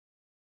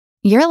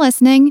You're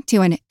listening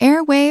to an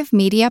Airwave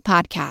Media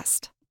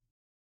Podcast.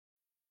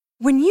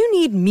 When you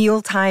need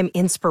mealtime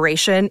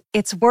inspiration,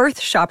 it's worth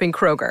shopping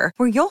Kroger,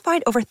 where you'll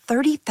find over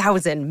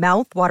 30,000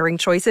 mouth-watering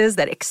choices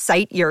that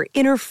excite your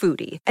inner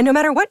foodie. And no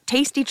matter what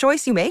tasty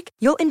choice you make,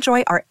 you'll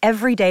enjoy our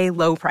everyday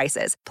low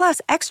prices, plus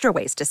extra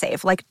ways to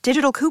save, like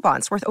digital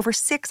coupons worth over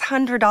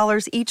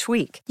 $600 each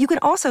week. You can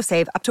also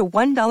save up to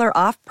 $1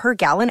 off per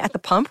gallon at the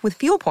pump with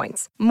fuel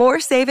points.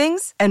 More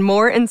savings and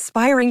more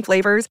inspiring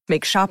flavors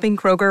make shopping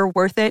Kroger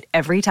worth it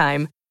every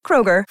time.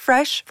 Kroger,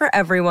 fresh for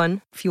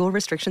everyone. Fuel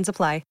restrictions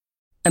apply.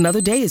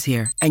 Another day is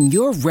here, and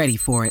you're ready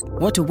for it.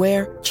 What to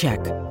wear? Check.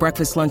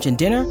 Breakfast, lunch, and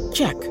dinner?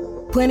 Check.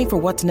 Planning for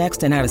what's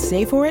next and how to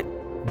save for it?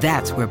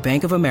 That's where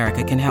Bank of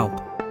America can help.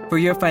 For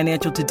your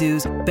financial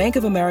to-dos, Bank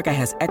of America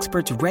has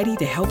experts ready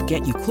to help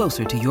get you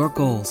closer to your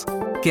goals.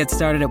 Get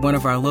started at one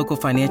of our local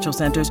financial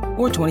centers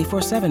or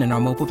 24/7 in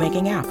our mobile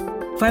banking app.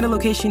 Find a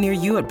location near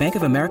you at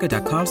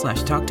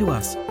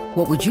bankofamerica.com/talktous.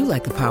 What would you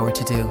like the power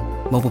to do?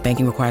 Mobile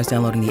banking requires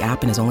downloading the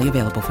app and is only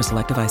available for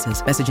select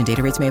devices. Message and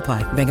data rates may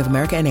apply. Bank of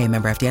America N.A.,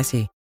 member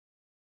FDIC.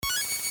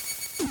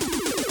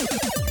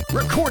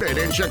 Recorded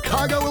in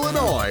Chicago,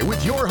 Illinois,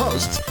 with your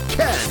hosts,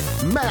 Ken,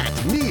 Matt,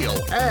 Neil,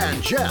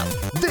 and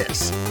Jeff.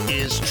 This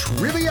is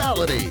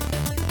Triviality.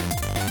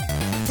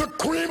 The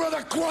cream of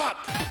the crop!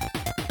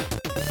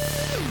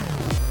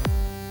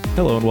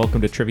 Hello and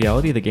welcome to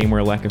Triviality, the game where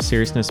a lack of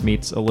seriousness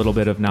meets a little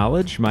bit of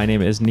knowledge. My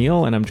name is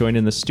Neil, and I'm joined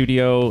in the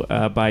studio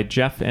by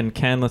Jeff and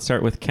Ken. Let's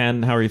start with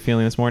Ken. How are you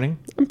feeling this morning?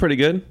 I'm pretty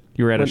good.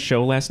 You were at a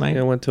show last night?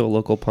 Yeah, I went to a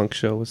local punk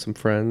show with some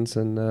friends,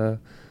 and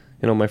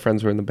my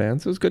friends were in the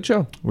band, so it was a good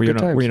show. Were you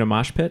in a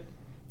mosh pit?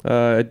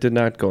 I did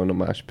not go in a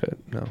mosh pit,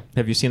 no.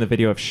 Have you seen the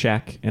video of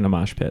Shaq in a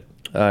mosh pit?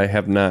 I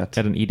have not.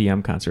 At an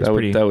EDM concert.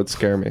 That would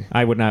scare me.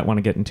 I would not want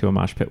to get into a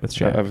mosh pit with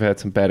Shaq. I've had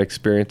some bad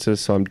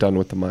experiences, so I'm done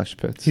with the mosh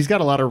pits. He's got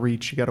a lot of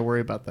reach. You got to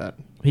worry about that.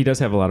 He does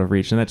have a lot of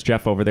reach, and that's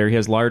Jeff over there. He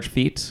has large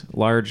feet,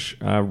 large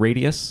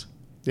radius,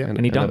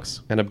 and he dunks.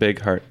 And a big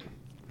heart.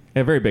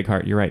 A very big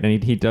heart, you're right.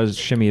 And he does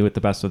shimmy with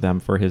the best of them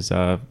for his,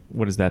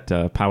 what is that,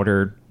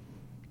 powder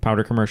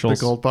commercials?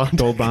 The Gold Bond.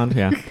 Gold Bond,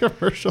 yeah.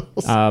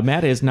 Commercials.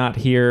 Matt is not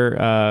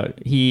here.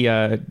 He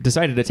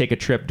decided to take a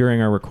trip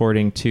during our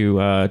recording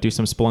to do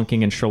some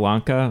spelunking in Sri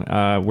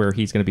Lanka, where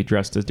he's going to be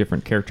dressed as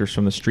different characters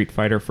from the Street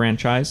Fighter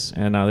franchise.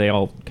 And they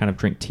all kind of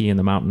drink tea in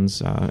the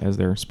mountains as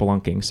they're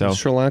spelunking. So, is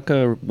Sri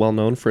Lanka well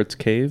known for its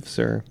caves?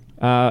 Or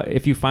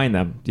if you find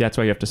them, that's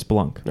why you have to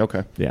spelunk.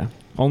 Okay. Yeah.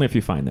 Only if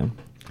you find them.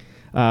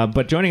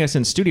 But joining us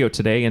in studio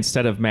today,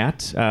 instead of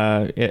Matt,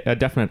 a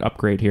definite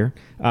upgrade here,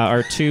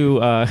 are two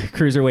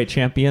cruiserweight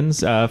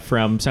champions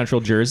from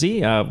Central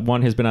Jersey.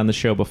 One has been on the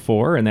show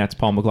before, and that's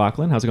Paul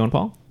McLaughlin. How's it going,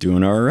 Paul?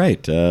 Doing all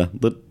right.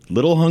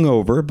 Little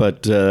hungover,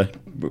 but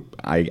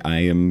I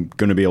am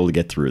going to be able to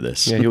get through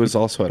this. Yeah, he was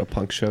also at a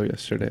punk show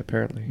yesterday,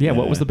 apparently. Yeah,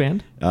 what was the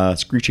band?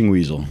 Screeching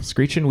Weasel.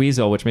 Screeching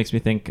Weasel, which makes me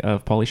think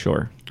of Pauly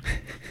Shore.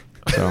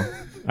 So...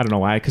 I don't know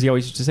why, because he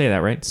always used to say that,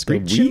 right?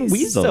 Screeching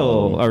Weasel.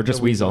 Or just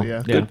Weasel.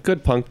 Yeah.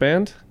 Good punk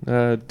band.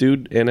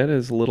 Dude in it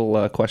is a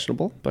little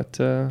questionable, but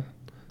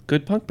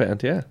good punk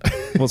band, yeah.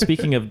 Well,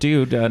 speaking of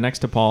dude, next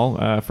to Paul,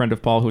 a friend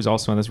of Paul who's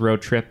also on this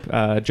road trip,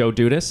 Joe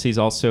Dudas. He's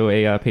also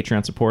a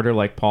Patreon supporter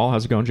like Paul.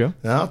 How's it going, Joe?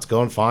 No, it's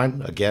going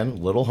fine. Again, a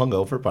little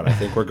hungover, but I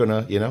think we're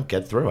going to,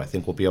 get through. I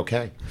think we'll be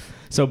okay.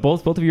 So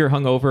both of you are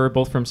hungover,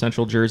 both from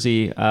Central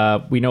Jersey.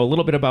 We know a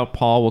little bit about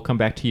Paul. We'll come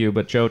back to you,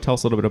 but Joe, tell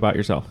us a little bit about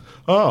yourself.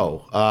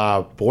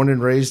 Born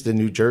and raised in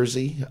New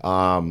Jersey.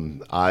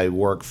 I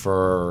work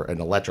for an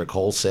electric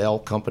wholesale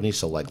company,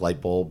 so like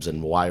light bulbs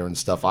and wire and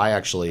stuff. I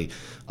actually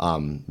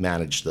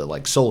manage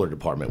the solar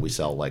department. We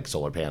sell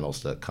solar panels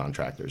to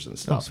contractors and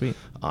stuff. Oh, sweet.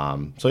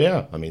 So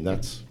yeah, I mean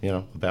that's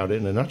about it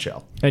in a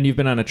nutshell. And you've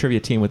been on a trivia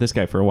team with this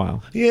guy for a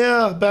while.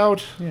 Yeah,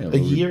 about a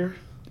year.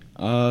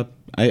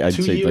 I'd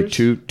 2 say years?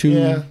 two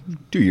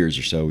years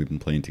or so we've been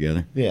playing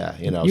together. Yeah,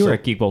 You were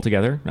at Geek Bowl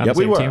together on the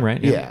same team,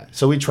 right? Yeah.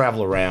 So we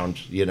travel around,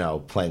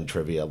 playing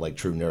trivia like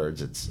true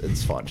nerds.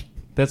 It's fun.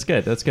 That's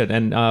good.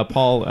 And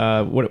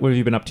Paul, what have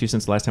you been up to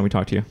since the last time we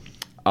talked to you?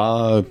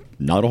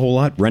 Not a whole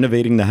lot.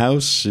 Renovating the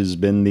house has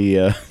been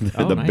the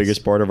nice.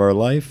 biggest part of our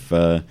life.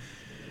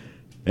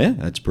 Yeah,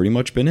 that's pretty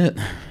much been it.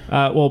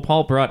 Well,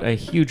 Paul brought a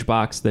huge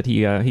box that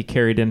he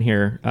carried in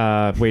here,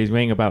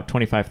 weighing about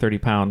 25, 30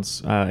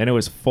 pounds, and it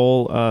was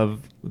full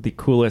of the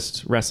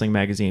coolest wrestling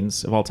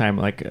magazines of all time,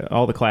 like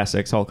all the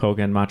classics, Hulk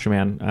Hogan, Macho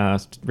Man,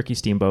 Ricky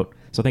Steamboat.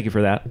 So thank you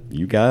for that.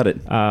 You got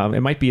it.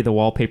 It might be the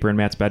wallpaper in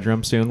Matt's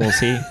bedroom soon. We'll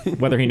see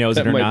whether he knows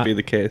it or not. That might be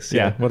the case.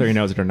 Yeah, whether he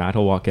knows it or not.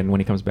 He'll walk in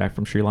when he comes back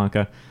from Sri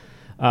Lanka.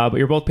 But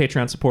you're both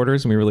Patreon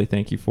supporters, and we really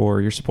thank you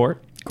for your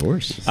support. Of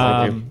course.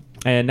 Thank you.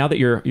 And now that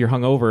you're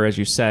hungover, as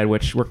you said,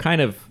 which we're kind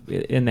of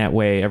in that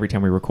way every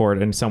time we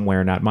record, in some way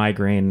or not,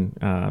 migraine,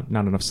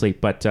 not enough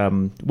sleep. But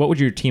what would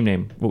your team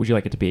name? What would you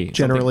like it to be?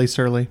 Generally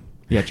Surly.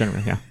 Yeah,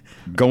 generally, yeah.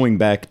 Going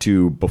back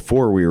to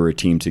before we were a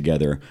team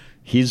together,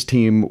 his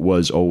team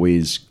was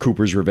always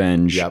Cooper's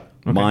Revenge. Yep.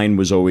 Okay. Mine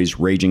was always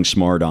Raging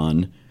Smart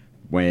On.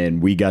 When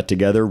we got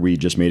together, we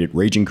just made it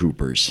Raging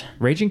Coopers.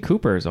 Raging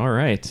Coopers, all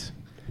right.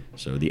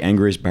 So the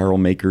angriest barrel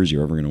makers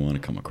you're ever going to want to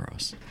come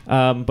across.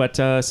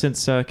 But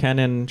since Ken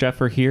and Jeff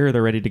are here,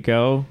 they're ready to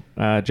go.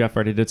 Jeff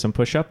already did some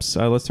push-ups.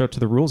 Let's throw it to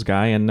the rules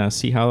guy and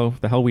see how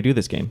the hell we do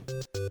this game.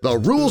 The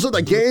rules of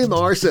the game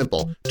are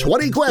simple.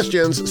 20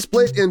 questions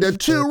split into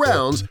 2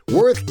 rounds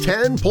worth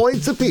 10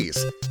 points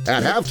apiece.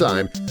 At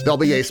halftime, there'll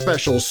be a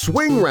special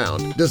swing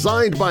round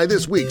designed by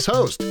this week's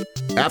host.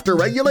 After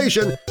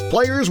regulation,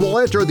 players will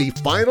enter the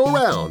final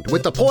round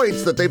with the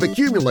points that they've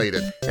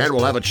accumulated and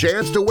will have a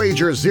chance to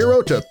wager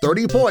 0 to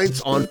 30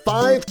 points on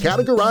 5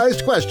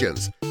 categorized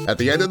questions. At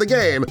the end of the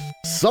game,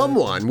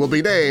 someone will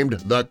be named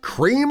the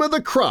cream of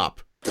the crop.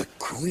 The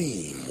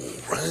cream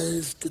will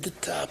rise to the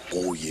top,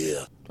 oh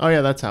yeah. Oh,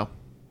 yeah, that's how.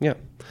 Yeah.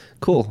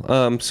 Cool.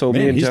 So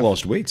Man, me and he's Jeff,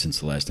 lost weight since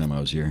the last time I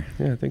was here.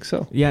 Yeah, I think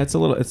so. Yeah, it's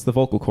the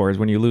vocal cords.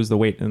 When you lose the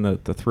weight in the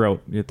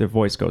throat, the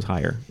voice goes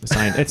higher.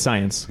 It's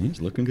science.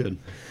 He's looking good.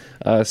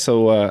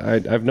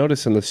 I've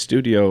noticed in the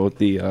studio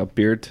the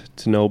beard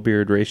to no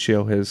beard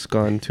ratio has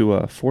gone to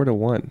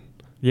 4-1.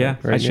 Yeah,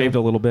 right I shaved now.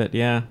 a little bit.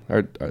 Yeah.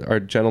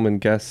 Our gentlemen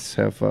guests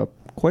have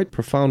quite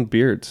profound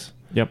beards.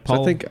 Yep. So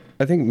Paul,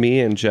 I think me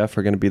and Jeff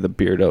are going to be the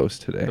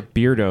beardos today. the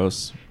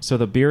Beardos. So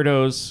the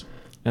Beardos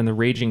and the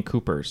Raging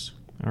Coopers.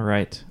 All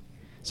right.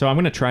 So I'm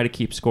going to try to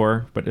keep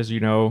score, but as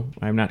you know,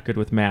 I'm not good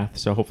with math,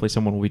 so hopefully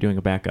someone will be doing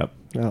a backup.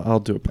 I'll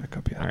do a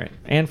backup, yeah. All right.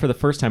 And for the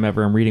first time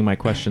ever, I'm reading my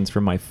questions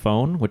from my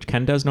phone, which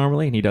Ken does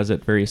normally, and he does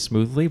it very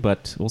smoothly,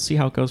 but we'll see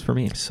how it goes for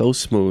me. So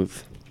smooth.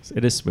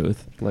 It is smooth.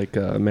 Like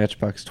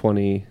Matchbox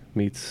 20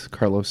 meets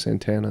Carlos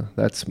Santana.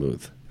 That's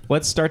smooth.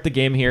 Let's start the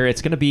game here.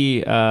 It's going to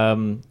be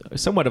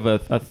somewhat of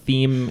a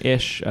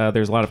theme-ish.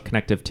 There's a lot of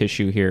connective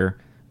tissue here.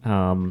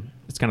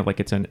 It's kind of like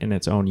it's in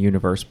its own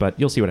universe, but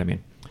you'll see what I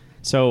mean.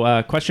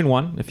 So question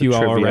 1, if you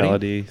all are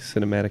ready. Triviality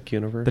Cinematic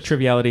Universe. The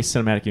Triviality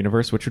Cinematic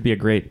Universe, which would be a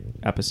great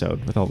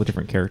episode with all the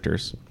different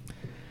characters.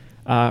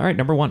 All right,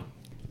 number 1.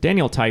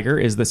 Daniel Tiger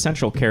is the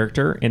central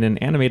character in an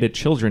animated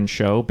children's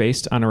show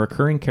based on a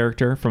recurring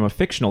character from a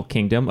fictional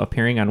kingdom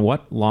appearing on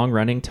what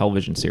long-running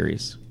television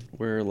series?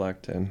 We're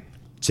locked in.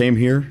 Same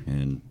here,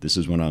 and this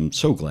is when I'm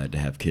so glad to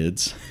have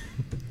kids.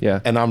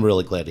 Yeah. And I'm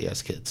really glad he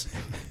has kids.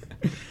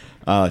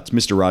 It's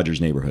Mr. Rogers'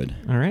 Neighborhood.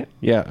 All right.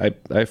 Yeah,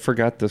 I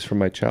forgot this from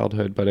my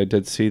childhood, but I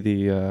did see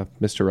the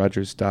Mr.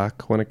 Rogers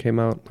doc when it came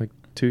out like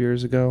 2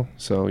 years ago.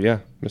 So yeah,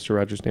 Mr.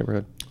 Rogers'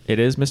 Neighborhood. It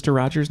is Mr.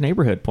 Rogers'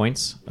 Neighborhood.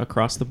 Points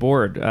across the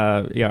board.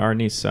 Our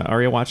niece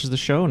Aria watches the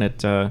show, and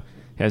it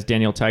has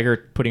Daniel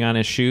Tiger putting on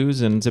his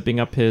shoes and zipping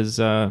up his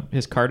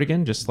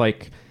cardigan, just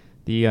like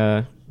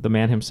the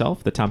man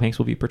himself that Tom Hanks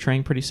will be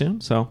portraying pretty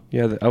soon. So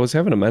yeah, I was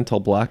having a mental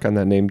block on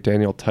that name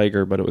Daniel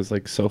Tiger, but it was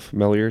like so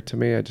familiar to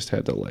me. I just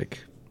had to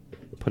like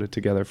put it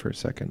together for a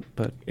second.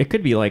 But it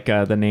could be like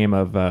the name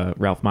of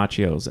Ralph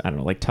Macchio's, I don't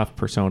know, like tough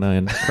persona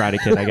in Karate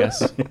Kid, I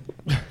guess.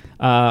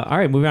 All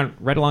right, moving on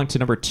right along to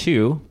number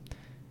 2.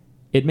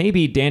 It may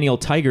be Daniel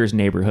Tiger's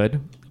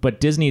neighborhood, but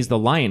Disney's The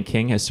Lion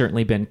King has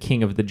certainly been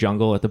king of the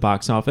jungle at the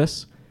box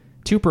office.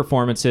 2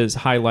 performances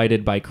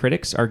highlighted by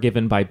critics are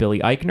given by Billy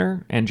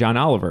Eichner and John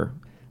Oliver,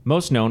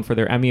 most known for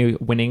their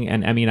Emmy-winning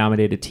and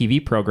Emmy-nominated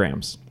TV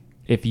programs.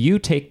 If you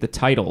take the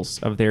titles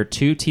of their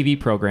 2 TV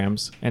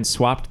programs and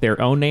swapped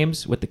their own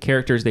names with the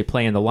characters they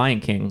play in The Lion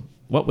King,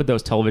 what would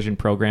those television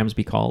programs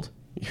be called?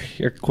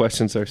 your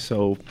questions are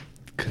so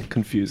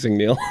confusing,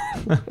 Neil.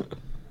 I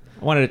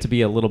wanted it to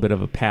be a little bit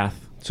of a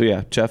path. So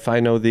yeah, Jeff, I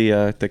know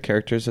the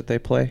characters that they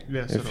play.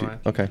 Yes, so do I.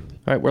 Okay. All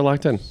right, we're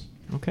locked in.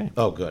 Okay.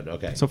 Oh, good.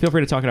 Okay. So feel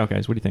free to talk it out,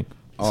 guys. What do you think?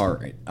 All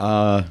right.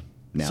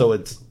 Now, So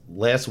it's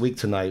last week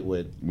tonight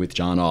with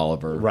John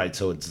Oliver. right.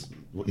 So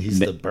he's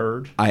the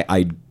bird.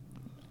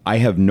 I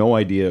have no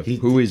idea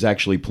who is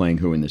actually playing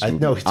who in this movie.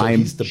 know, so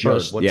he's the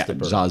bird. What's the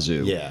bird?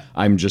 Zazu. Yeah.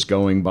 I'm just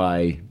going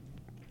by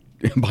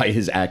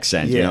his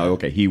accent. You Yeah. know,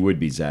 okay, he would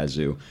be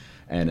Zazu.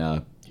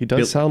 And He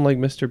does sound like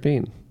Mr.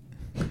 Bean.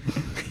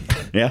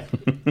 yeah.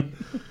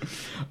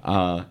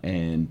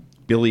 And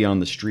Billy on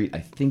the Street, I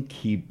think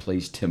he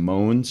plays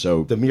Timon.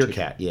 So The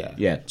meerkat. Yeah.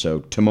 yeah, so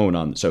Timon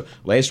on. So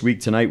last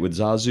week tonight with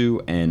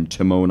Zazu and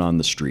Timon on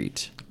the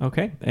Street.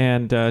 Okay.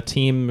 And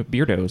Team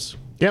Beardos.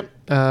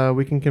 Yep,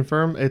 we can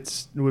confirm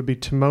it would be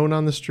Timon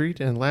on the Street,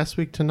 and last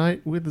week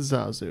tonight with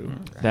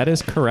Zazu. That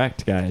is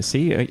correct, guys.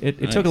 See,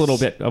 it took a little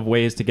bit of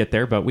ways to get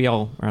there, but we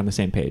all are on the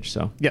same page.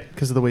 So Yeah,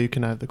 because of the way you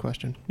connive the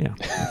question. yeah,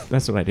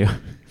 that's what I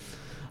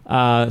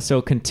do.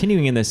 So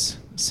continuing in this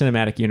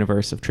cinematic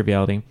universe of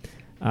triviality,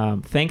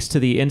 thanks to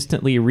the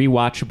instantly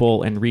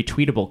rewatchable and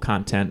retweetable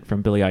content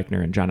from Billy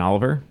Eichner and John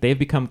Oliver, they've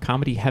become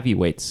comedy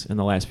heavyweights in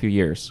the last few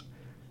years.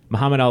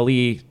 Muhammad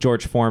Ali,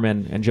 George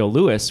Foreman, and Joe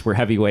Louis were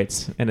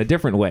heavyweights in a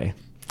different way.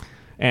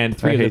 And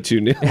I hate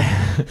you, Neil.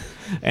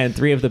 and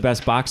 3 of the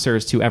best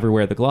boxers to ever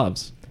wear the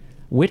gloves.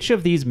 Which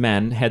of these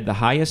men had the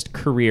highest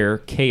career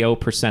KO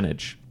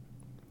percentage?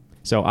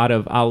 So out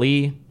of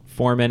Ali,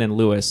 Foreman, and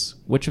Lewis,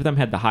 which of them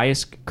had the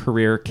highest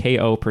career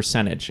KO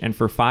percentage? And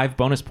for 5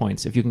 bonus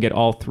points, if you can get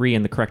all 3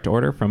 in the correct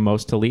order from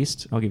most to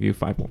least, I'll give you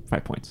 5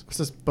 points. What's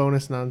this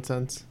bonus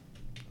nonsense?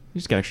 You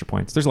just get extra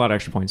points. There's a lot of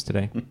extra points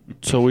today.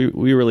 So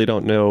we really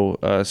don't know.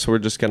 So we're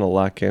just going to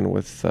lock in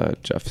with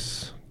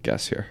Jeff's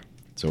guess here.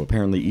 So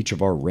apparently each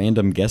of our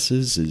random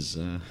guesses is...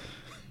 You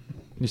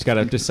just got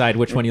to decide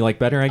which one you like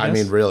better, I guess. I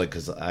mean, really,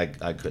 because I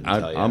couldn't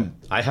tell you.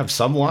 I have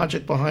some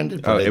logic behind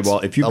it, but it's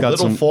if you've got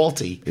little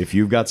faulty. If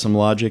you've got some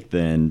logic,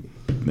 then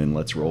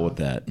let's roll with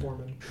that.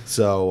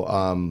 So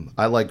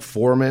I like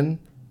Foreman,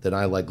 then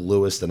I like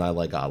Lewis, then I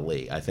like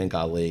Ali. I think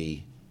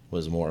Ali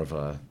was more of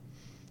a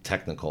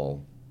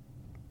technical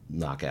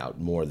knockout,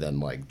 more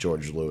than like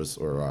George Lewis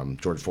or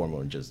George Foreman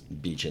would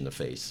just beat you in the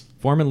face.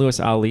 Foreman,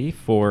 Lewis, Ali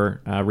for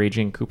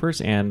Raging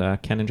Coopers,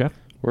 and Ken and Jeff.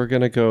 We're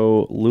going to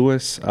go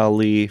Lewis,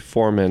 Ali,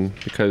 Foreman,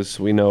 because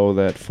we know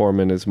that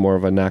Foreman is more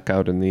of a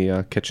knockout in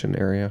the kitchen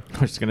area. I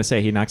was just going to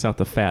say he knocks out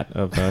the fat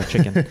of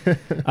chicken.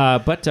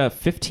 But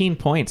 15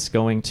 points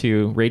going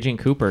to Raging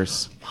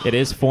Coopers. It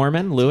is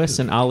Foreman, Lewis,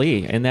 and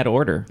Ali in that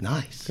order.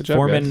 Nice. Good job,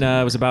 Foreman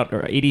guys. was about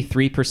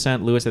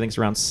 83%. Lewis, I think, is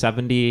around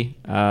 70.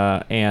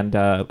 And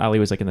Ali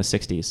was like in the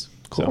 60s.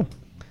 Cool.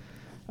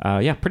 So,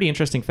 yeah, pretty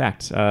interesting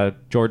fact.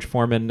 George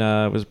Foreman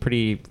was a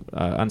pretty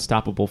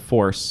unstoppable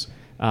force.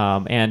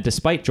 And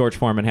despite George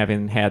Foreman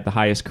having had the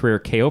highest career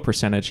KO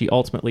percentage, he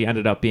ultimately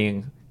ended up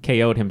being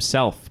KO'd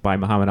himself by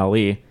Muhammad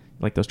Ali,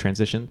 like those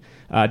transitions,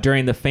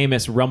 during the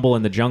famous Rumble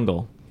in the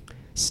Jungle.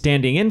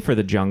 Standing in for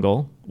the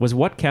Jungle was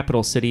what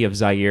capital city of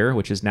Zaire,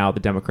 which is now the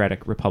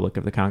Democratic Republic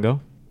of the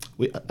Congo?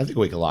 I think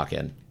we can lock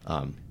in.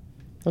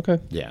 Okay.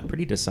 Yeah.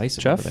 Pretty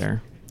decisive Jeff? over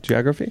there.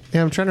 Geography?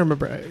 Yeah, I'm trying to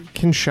remember.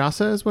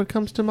 Kinshasa is what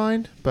comes to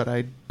mind, but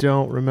I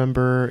don't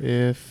remember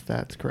if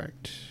that's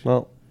correct.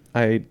 Well,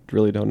 I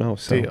really don't know.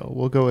 So Deal.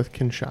 We'll go with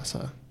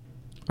Kinshasa.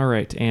 All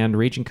right, and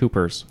Raging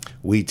Coopers.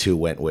 We too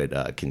went with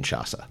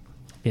Kinshasa.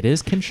 It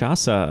is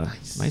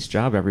Kinshasa. Nice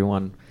job,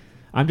 everyone.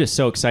 I'm just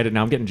so excited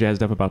now. I'm getting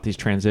jazzed up about these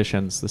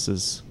transitions. This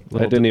is. I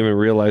didn't even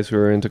realize we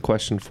were into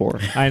question 4.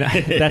 I know.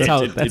 That's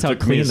how. It That's how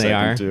took me a clean they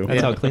are. second, too.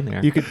 That's how clean they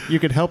are. You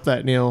could help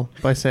that, Neil,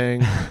 by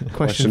saying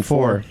question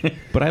 4.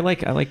 But I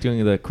like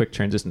doing the quick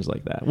transitions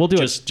like that. We'll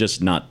do it.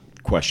 Just not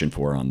question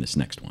 4 on this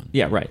next one.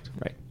 Yeah, right.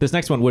 This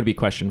next one would be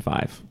question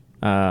 5,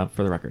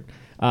 for the record.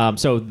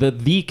 So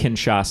the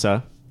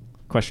Kinshasa,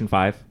 question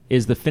 5,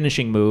 is the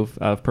finishing move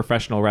of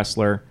professional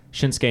wrestler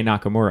Shinsuke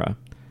Nakamura,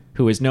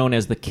 who is known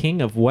as the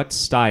king of what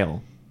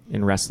style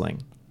in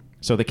wrestling?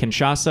 So the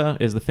Kinshasa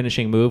is the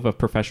finishing move of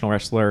professional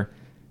wrestler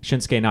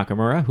Shinsuke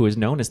Nakamura, who is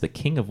known as the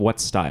king of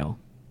what style?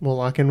 We'll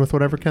lock in with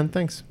whatever Ken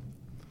thinks.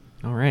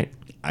 All right.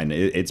 I know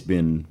it's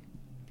been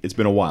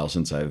a while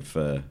since I've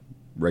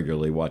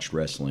regularly watched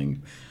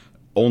wrestling.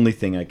 Only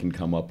thing I can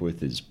come up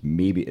with is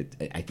maybe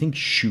I think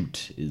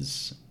shoot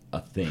is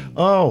a thing.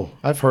 Oh,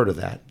 I've heard of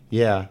that.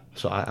 Yeah,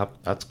 so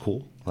that's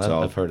cool.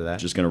 I've heard of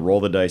that. Just gonna roll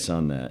the dice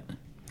on that.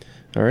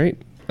 All right.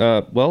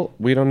 Well,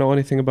 we don't know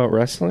anything about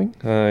wrestling.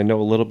 I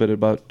know a little bit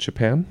about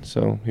Japan,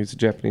 so he's a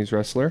Japanese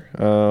wrestler.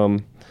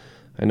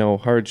 I know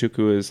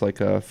Harajuku is like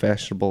a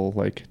fashionable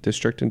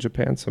district in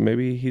Japan, so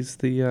maybe he's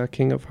the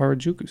king of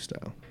Harajuku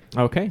style.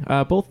 Okay.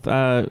 Both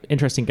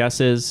interesting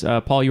guesses.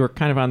 Paul, you were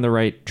kind of on the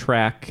right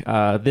track.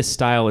 This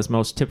style is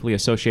most typically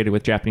associated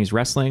with Japanese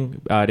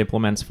wrestling. It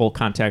implements full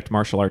contact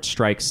martial arts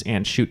strikes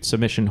and shoot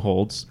submission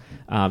holds.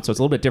 So it's a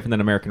little bit different than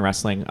American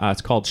wrestling.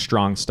 It's called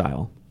strong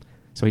style.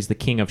 So he's the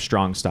king of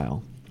strong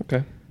style.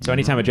 Okay. So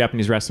anytime a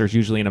Japanese wrestler is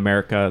usually in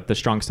America, the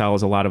strong style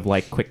is a lot of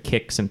quick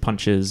kicks and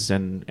punches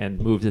and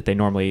moves that they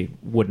normally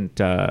wouldn't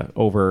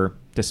over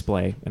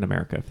display in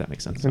America, if that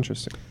makes sense.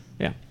 Interesting.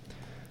 Yeah.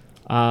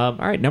 All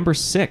right, number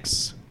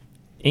 6.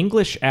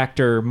 English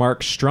actor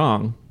Mark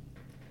Strong,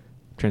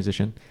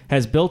 transition,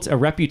 has built a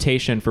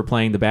reputation for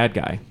playing the bad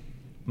guy.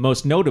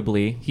 Most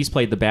notably, he's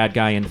played the bad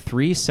guy in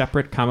 3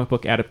 separate comic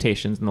book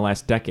adaptations in the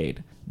last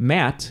decade.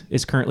 Matt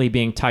is currently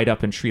being tied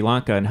up in Sri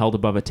Lanka and held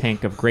above a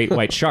tank of great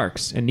white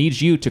sharks and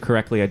needs you to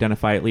correctly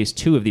identify at least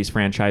 2 of these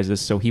franchises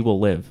so he will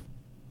live.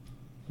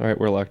 All right,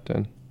 we're locked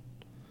in.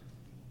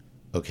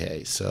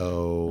 Okay,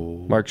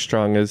 so Mark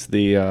Strong is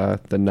the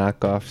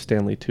knockoff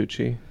Stanley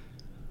Tucci.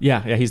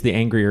 Yeah, he's the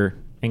angrier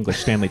English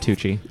Stanley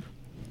Tucci.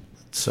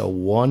 So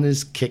one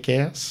is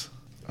Kick-Ass.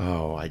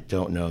 Oh, I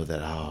don't know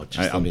that.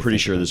 I'm pretty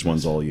sure this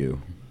one's all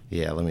you.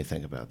 Yeah, let me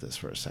think about this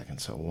for a second.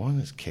 So one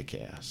is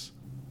Kick-Ass.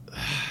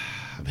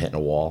 I'm hitting a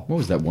wall. What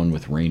was that one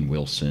with Rainn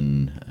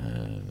Wilson?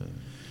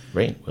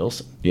 Rainn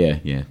Wilson? Yeah.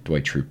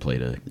 Dwight Schrute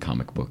played a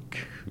comic book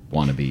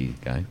wannabe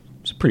guy.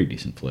 It's a pretty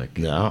decent flick.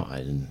 No, I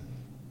didn't.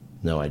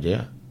 No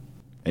idea.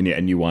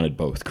 And you wanted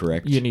both,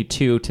 correct? You need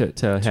 2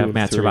 to have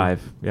Matt 3.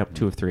 survive. Yep,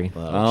 2 of 3.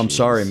 I'm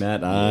sorry,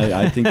 Matt.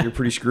 I think you're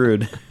pretty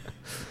screwed.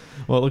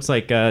 Well, it looks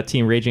like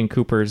Team Raging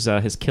Coopers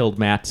has killed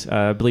Matt.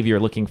 I believe you were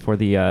looking for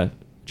the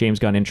James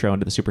Gunn intro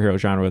into the superhero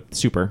genre with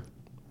Super.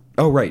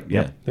 Oh, right.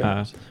 Yep.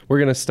 Yeah. We're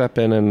going to step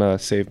in and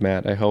save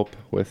Matt, I hope,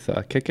 with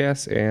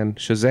Kick-Ass and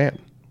Shazam.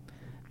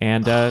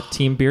 And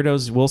Team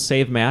Beardos will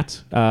save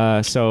Matt.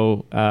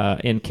 So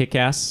in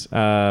Kick-Ass,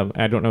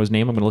 I don't know his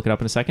name. I'm going to look it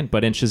up in a second.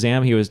 But in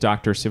Shazam, he was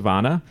Dr.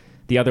 Sivana.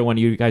 The other one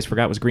you guys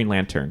forgot was Green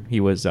Lantern.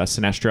 He was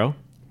Sinestro.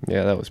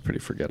 Yeah, that was pretty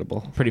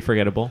forgettable. Pretty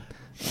forgettable.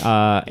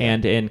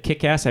 And in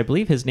Kick-Ass, I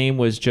believe his name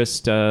was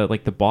just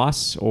like the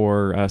boss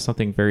or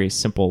something very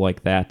simple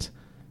like that.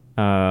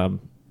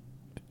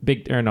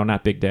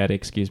 Not Big Daddy,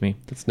 excuse me.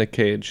 It's Nick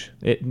Cage.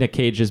 Nick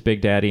Cage is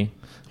Big Daddy.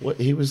 What,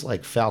 he was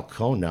like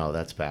Falcone. No,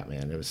 that's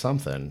Batman. It was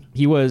something.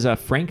 He was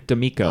Frank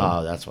D'Amico.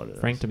 Oh, that's what it is.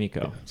 Frank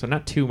D'Amico. So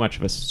not too much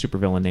of a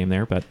supervillain name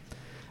there, but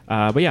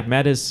yeah,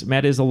 Matt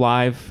is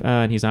alive,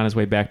 and he's on his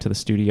way back to the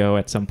studio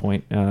at some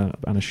point on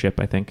a ship,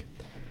 I think.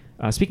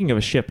 Speaking of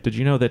a ship, did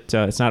you know that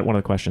it's not one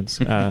of the questions?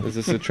 Is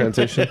this a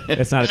transition?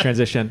 It's not a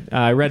transition.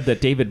 I read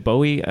that David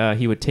Bowie,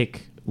 he would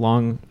take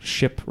long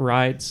ship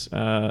rides,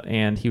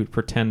 and he would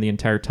pretend the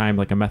entire time,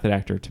 like a method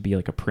actor, to be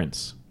like a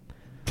prince.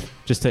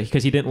 Just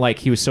because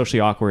he was socially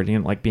awkward. He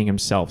didn't like being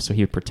himself, so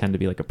he would pretend to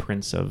be like a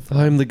prince of...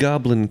 I'm the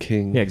Goblin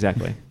King. Yeah,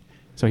 exactly.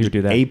 So he would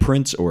do that. A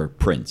prince or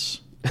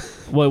prince?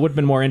 Well, it would have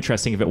been more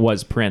interesting if it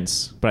was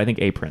Prince, but I think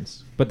a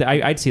prince. But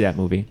I'd see that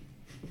movie.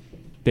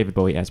 David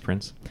Bowie as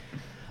Prince.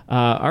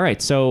 All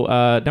right,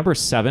 so number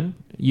 7,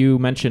 you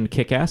mentioned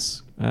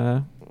Kick-Ass,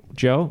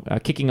 Joe,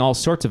 kicking all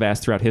sorts of ass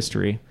throughout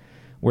history,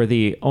 were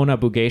the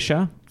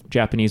Onabugeisha,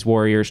 Japanese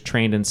warriors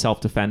trained in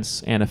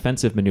self-defense and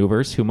offensive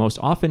maneuvers who most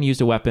often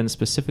used a weapon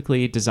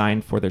specifically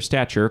designed for their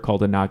stature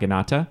called a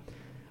naginata.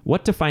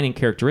 What defining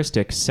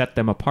characteristics set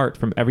them apart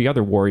from every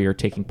other warrior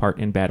taking part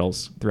in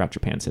battles throughout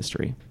Japan's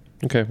history?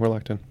 Okay, we're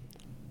locked in.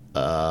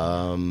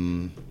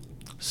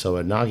 So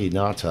a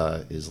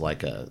naginata is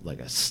like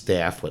a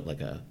staff with like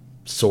a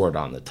sword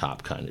on the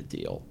top kind of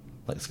deal.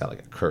 Like it's got like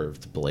a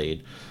curved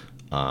blade.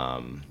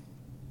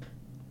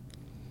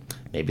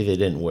 Maybe they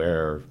didn't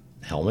wear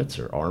helmets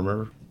or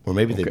armor, or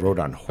maybe they rode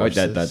on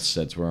horses.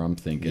 That's where I'm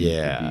thinking.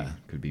 Yeah,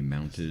 could be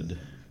mounted.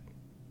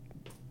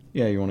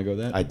 Yeah, you want to go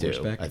that? I do.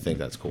 Horseback? I think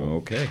that's cool.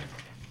 Okay.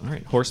 All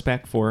right,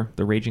 horseback for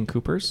the Raging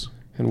Coopers.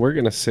 And we're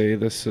going to say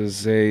this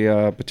is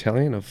a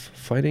battalion of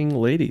fighting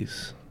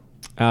ladies.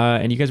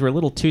 And you guys were a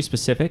little too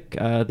specific.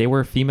 They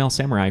were female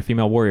samurai,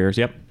 female warriors.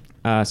 Yep.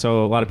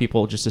 So a lot of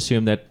people just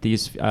assume that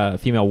these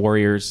female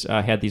warriors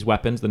had these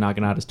weapons, the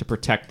naginatas, to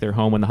protect their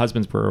home when the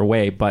husbands were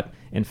away. But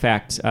in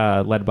fact,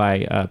 led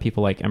by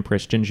people like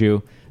Empress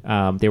Jinju,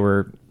 they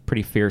were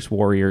pretty fierce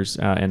warriors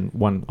and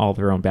won all of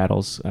their own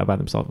battles by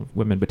themselves,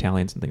 women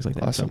battalions and things like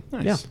that. Awesome. So,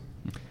 Nice. Yeah.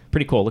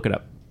 Pretty cool. Look it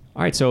up.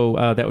 All right, so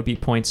that would be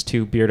points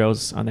to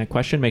Beardos on that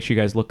question. Make sure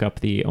you guys look up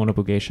the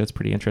Onabugeisha. It's a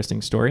pretty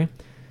interesting story.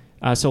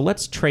 So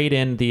let's trade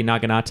in the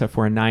naginata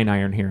for a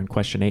 9-iron here in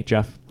question 8,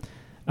 Jeff.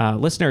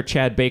 Listener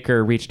Chad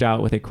Baker reached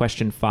out with a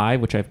question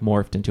 5, which I've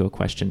morphed into a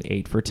question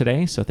 8 for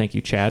today. So thank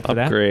you, Chad, for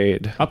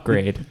that.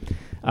 Upgrade.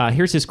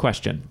 Here's his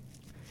question.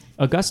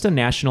 Augusta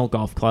National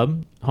Golf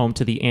Club, home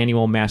to the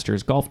annual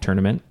Masters Golf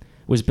Tournament,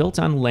 was built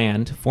on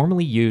land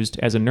formerly used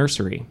as a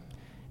nursery.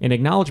 In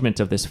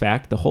acknowledgement of this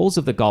fact, the holes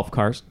of the golf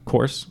course, I'm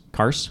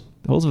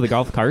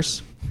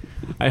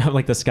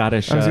like the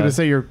Scottish. I was going to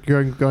say you're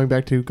going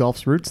back to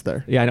golf's roots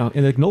there. Yeah, I know.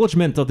 In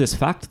acknowledgement of this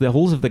fact, the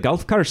holes of the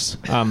golf course,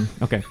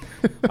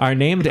 are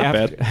named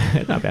after.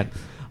 Not bad.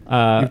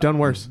 You've done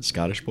worse.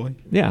 Scottish boy?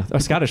 Yeah, a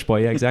Scottish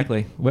boy. Yeah,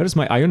 exactly. Where's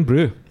my iron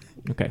brew?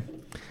 Okay.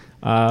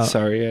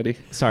 Sorry, Eddie.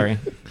 Sorry.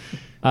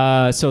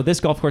 So this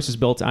golf course is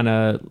built on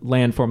a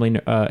land formerly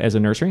as a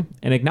nursery.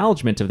 In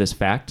acknowledgement of this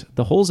fact,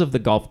 the holes of the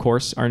golf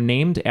course are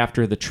named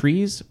after the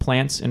trees,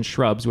 plants, and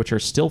shrubs which are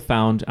still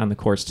found on the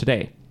course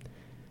today.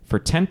 For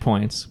 10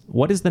 points,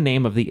 what is the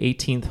name of the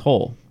 18th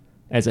hole?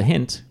 As a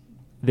hint,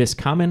 this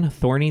common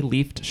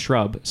thorny-leafed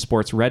shrub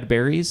sports red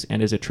berries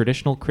and is a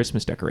traditional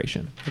Christmas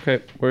decoration.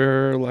 Okay,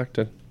 we're locked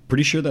in.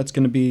 Pretty sure that's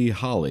going to be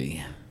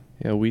holly.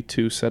 Yeah, we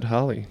too said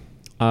holly.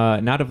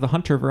 Not of the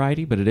hunter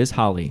variety, but it is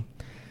holly.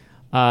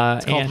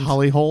 It's called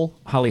Holly Hole.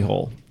 Holly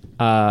Hole.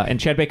 And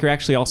Chad Baker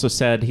actually also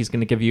said he's going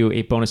to give you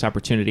a bonus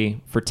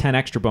opportunity for 10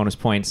 extra bonus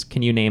points.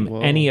 Can you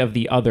name any of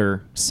the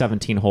other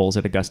 17 holes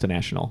at Augusta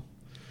National?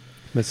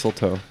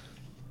 Mistletoe.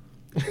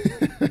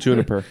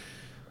 Juniper.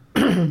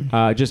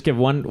 Just give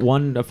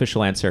one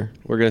official answer.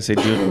 We're going to say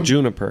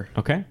juniper.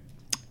 Okay.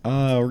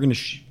 We're going to...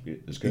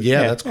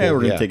 Yeah, that's cool. Yeah, we're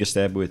going to take a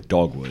stab with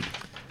dogwood.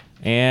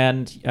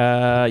 And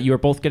you are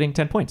both getting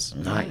 10 points.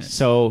 Nice.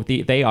 So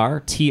they are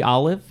tea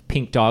olive,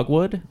 pink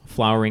dogwood,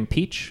 flowering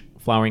peach,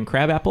 flowering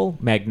crabapple,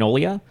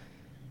 magnolia,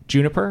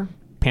 juniper,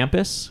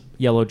 pampas,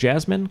 yellow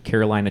jasmine,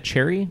 Carolina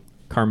cherry,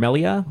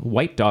 carmelia,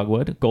 white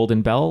dogwood,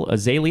 golden bell,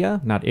 azalea,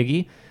 not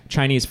Iggy,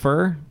 Chinese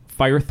fir,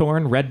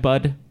 firethorn,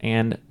 redbud,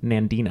 and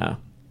nandina.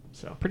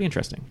 So pretty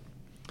interesting.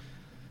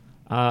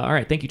 All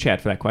right. Thank you,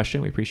 Chad, for that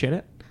question. We appreciate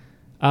it.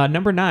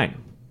 Number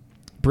 9.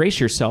 Brace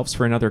yourselves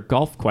for another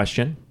golf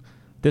question.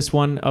 This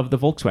one of the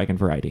Volkswagen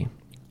variety.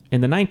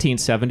 In the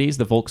 1970s,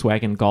 the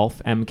Volkswagen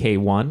Golf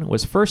MK1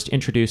 was first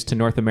introduced to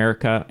North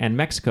America and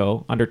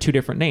Mexico under 2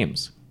 different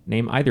names.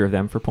 Name either of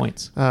them for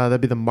points.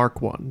 That'd be the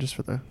Mark 1, just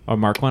for the... Oh,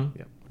 Mark 1?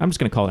 Yeah. I'm just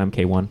going to call it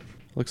MK1.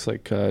 Looks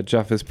like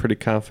Jeff is pretty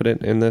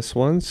confident in this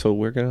one, so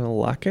we're going to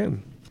lock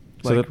in.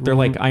 So they're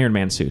like Iron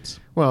Man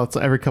suits. Well, it's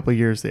every couple of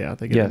years they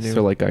get a new...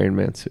 they're like Iron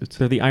Man suits.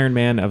 They're the Iron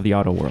Man of the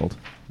auto world.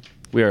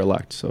 We are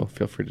locked, so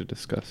feel free to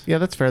discuss. Yeah,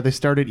 that's fair. They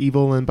started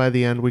evil, and by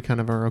the end, we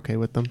kind of are okay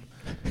with them.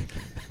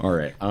 All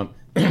right. I'm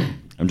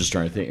just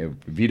trying to think of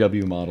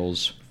VW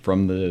models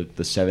from the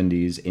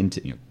 70s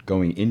into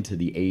going into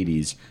the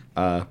 80s.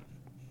 Well,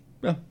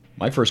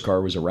 my first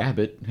car was a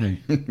Rabbit.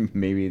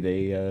 Maybe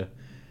they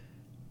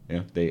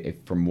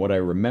from what I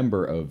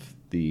remember of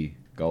the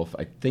Golf,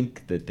 I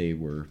think that they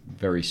were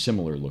very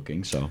similar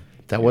looking. So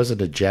That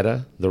wasn't a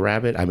Jetta, the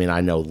Rabbit? I mean,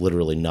 I know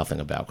literally nothing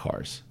about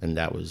cars, and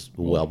that was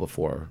well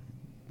before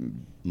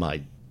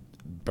my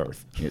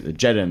birth. Yeah, the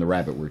Jetta and the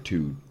Rabbit were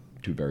two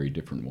very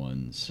different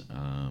ones.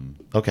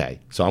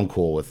 Okay, so I'm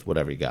cool with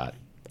whatever you got.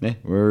 Yeah,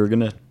 we're going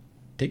to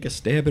take a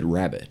stab at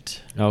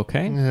Rabbit.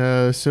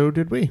 Okay. So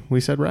did we.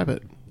 We said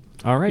Rabbit.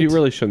 All right. You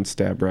really shouldn't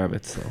stab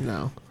rabbits, though.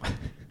 No.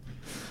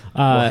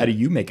 Well, how do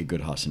you make a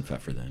good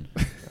Hassenpfeffer then?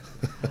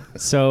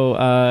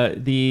 So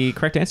the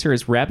correct answer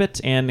is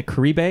Rabbit and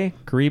Caribe.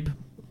 Caribe.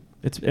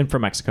 It's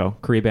from Mexico.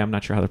 Caribe. I'm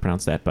not sure how to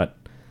pronounce that, but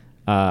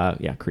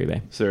yeah,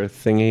 Caribe. Is there a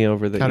thingy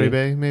over the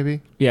Caribe,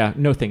 maybe? Yeah,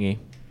 no thingy.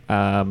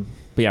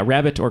 But yeah,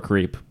 Rabbit or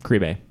Caribe.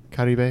 Caribe.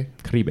 Caribe?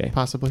 Caribe.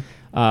 Possibly.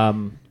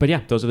 But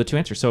yeah, those are the two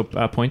answers. So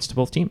points to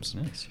both teams.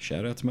 Nice.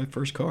 Shout out to my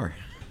first car.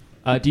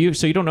 So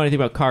you don't know anything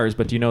about cars,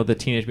 but do you know the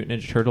Teenage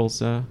Mutant Ninja Turtles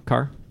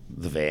car?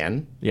 The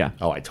van? Yeah.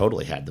 Oh, I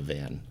totally had the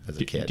van as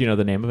a kid. Do you know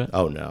the name of it?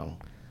 Oh, no.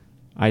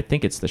 I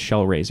think it's the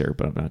Shell Razor,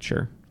 but I'm not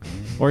sure.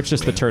 Or it's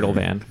just the Turtle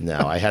Van. No,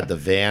 I had the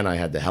van. I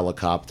had the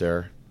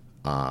helicopter.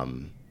 I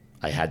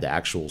had the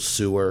actual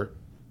sewer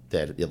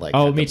that had me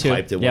the too.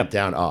 pipe that went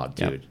down. Oh,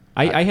 dude.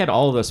 Yep. I had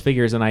all of those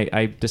figures, and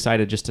I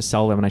decided just to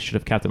sell them, and I should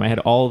have kept them. I had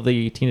all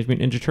the Teenage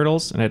Mutant Ninja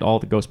Turtles, and I had all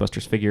the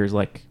Ghostbusters figures,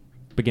 like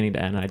beginning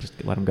to end. And I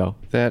just let them go.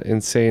 That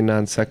insane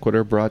non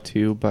sequitur brought to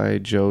you by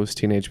Joe's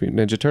Teenage Mutant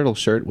Ninja Turtle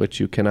shirt, which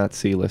you cannot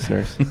see,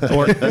 listeners.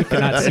 Or you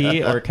cannot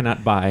see or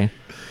cannot buy.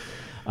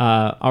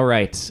 All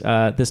right.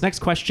 This next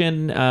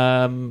question,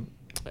 I'm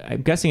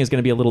guessing is going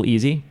to be a little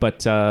easy,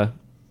 but I'm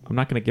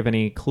not going to give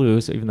any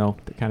clues, even though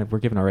they kind of were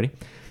given already.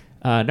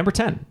 Number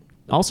 10.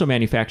 Also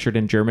manufactured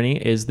in Germany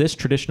is this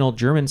traditional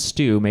German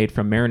stew made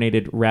from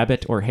marinated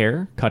rabbit or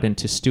hare, cut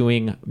into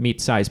stewing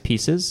meat-sized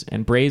pieces,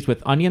 and braised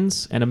with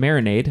onions and a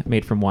marinade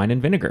made from wine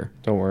and vinegar.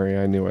 Don't worry,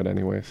 I knew it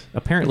anyways.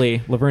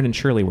 Apparently, Laverne and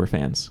Shirley were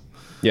fans.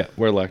 Yeah,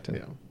 we're elected.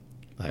 Yeah.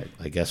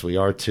 I guess we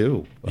are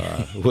too.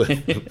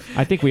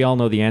 I think we all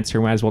know the answer.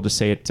 Might as well just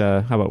say it.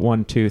 How about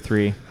 1, 2,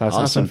 3?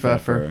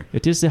 Hassenpfeffer.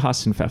 It is the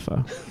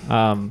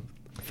Hassenpfeffer.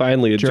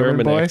 Finally, a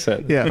German boy?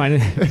 accent. Yeah.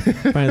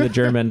 Finally,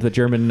 the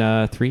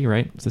German 3,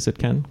 right? Is this it,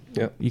 Ken?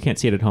 Yeah. You can't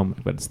see it at home,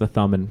 but it's the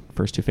thumb and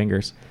first two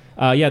fingers.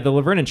 Yeah, the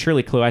Laverne and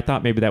Shirley clue, I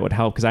thought maybe that would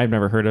help because I've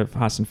never heard of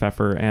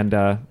Hassenpfeffer,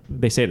 and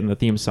they say it in the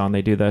theme song.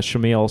 They do the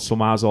Schlemiel,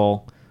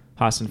 Schlemazel,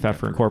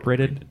 Hassenpfeffer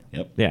Incorporated.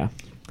 Yep. Yeah.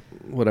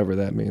 Whatever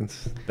that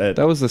means. That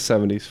was the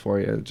 70s for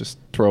you. Just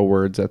throw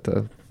words at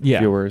the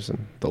viewers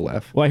and they'll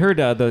laugh. Well, I heard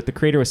the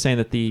creator was saying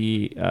that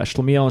the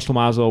Schlemiel and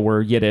Schlemazel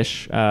were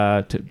Yiddish,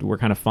 were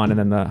kind of fun, and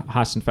then the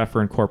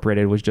Hassenpfeffer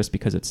Incorporated was just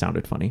because it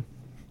sounded funny.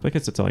 So I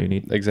guess that's all you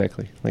need.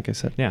 Exactly, like I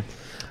said. Yeah.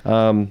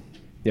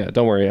 Yeah,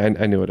 don't worry.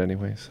 I knew it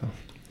anyway. So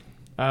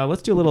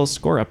let's do a little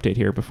score update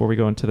here before we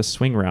go into the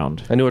swing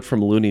round. I knew it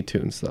from Looney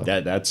Tunes, though.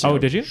 That's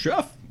did you?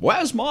 Chef,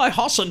 where's my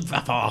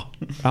Hassenpfeffer?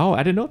 Oh,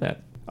 I didn't know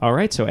that. All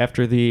right, so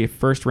after the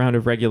first round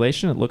of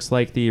regulation, it looks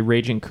like the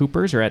Raging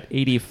Coopers are at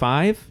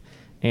 85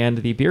 and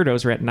the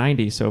Beardos are at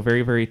 90, so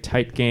very, very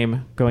tight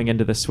game going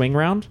into the swing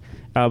round.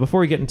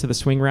 Before we get into the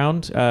swing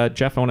round,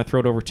 Jeff, I want to throw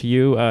it over to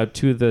you.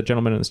 Two of the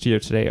gentlemen in the studio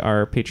today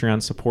are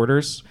Patreon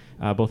supporters,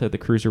 both at the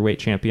Cruiserweight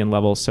champion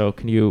level, so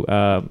can you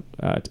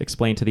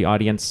explain to the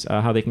audience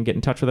how they can get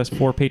in touch with us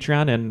for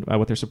Patreon and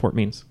what their support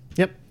means?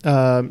 Yep.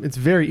 It's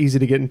very easy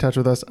to get in touch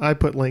with us. I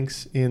put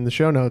links in the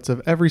show notes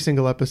of every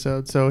single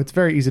episode, so it's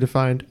very easy to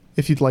find.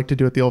 If you'd like to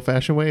do it the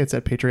old-fashioned way, it's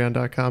at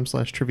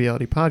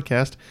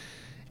patreon.com/trivialitypodcast.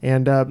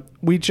 And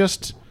we're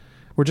just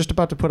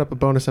about to put up a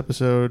bonus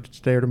episode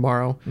today or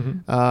tomorrow.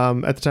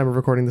 Mm-hmm. At the time of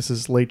recording, this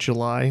is late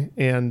July,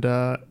 and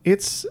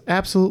it's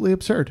absolutely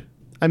absurd.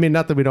 I mean,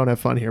 not that we don't have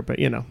fun here, but,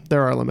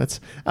 there are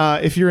limits.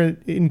 If you're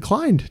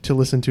inclined to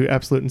listen to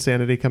absolute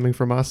insanity coming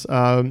from us,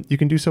 you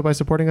can do so by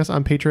supporting us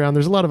on Patreon.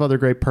 There's a lot of other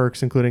great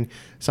perks, including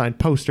signed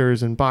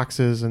posters and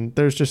boxes, and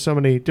there's just so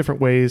many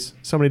different ways,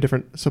 so many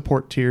different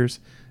support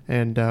tiers,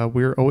 and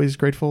we're always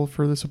grateful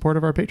for the support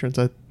of our patrons.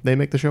 They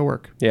make the show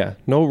work. Yeah,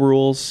 no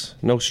rules,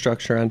 no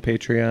structure on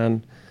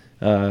Patreon.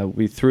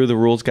 We threw the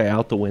rules guy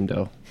out the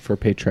window for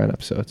Patreon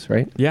episodes,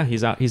 right? Yeah,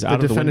 he's out of the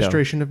window. The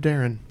defenestration of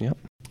Darren. Yep.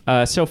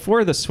 So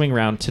for the swing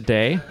round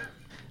today,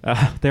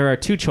 there are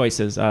two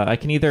choices. I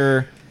can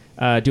either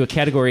do a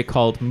category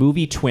called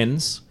Movie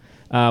Twins,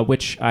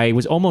 which I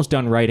was almost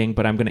done writing,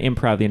 but I'm going to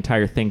improv the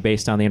entire thing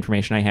based on the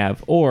information I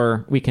have.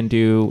 Or we can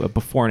do a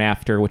Before and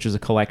After, which is a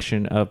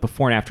collection of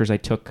before and afters I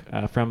took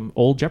from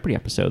old Jeopardy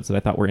episodes that I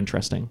thought were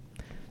interesting.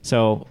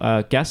 So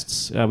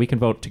guests, we can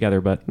vote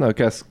together, but... No,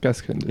 guests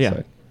can decide.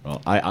 Yeah.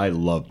 Well, I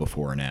love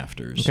before and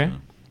afters. Okay.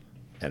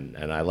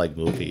 And I like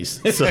movies,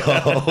 so...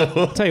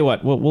 I'll tell you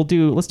what,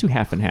 let's do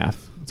half and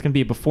half. It's going to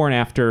be Before and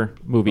After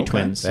Movie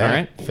Twins, all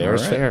right? Fair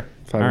is fair.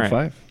 5 and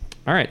 5.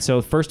 All right, so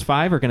the first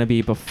 5 are going to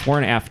be Before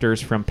and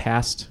Afters from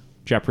past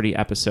Jeopardy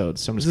episodes.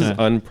 So I'm just This is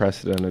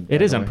unprecedented.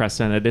 It is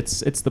unprecedented.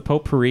 It's the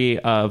potpourri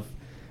of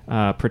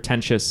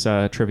pretentious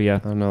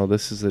trivia. Oh no,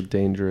 this is a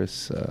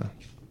dangerous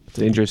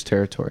Dangerous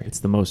territory. It's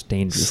the most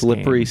dangerous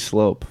Slippery game.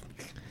 slope.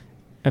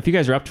 If you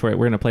guys are up for it,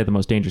 we're going to play the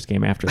most dangerous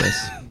game after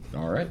this.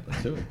 All right,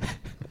 let's do it.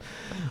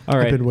 All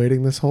right. I've been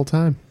waiting this whole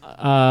time.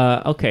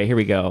 Okay, here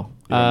we go.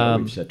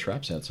 We've set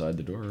traps outside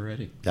the door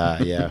already.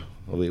 Yeah,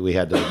 we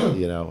had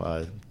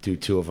to do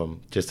two of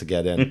them just to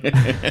get in.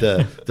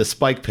 The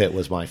Spike Pit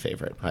was my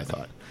favorite, I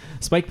thought.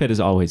 Spike Pit is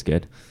always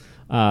good.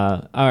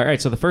 All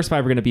right, so the first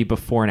 5 are going to be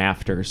before and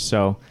after.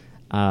 So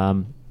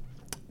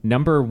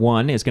number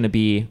 1 is going to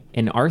be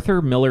an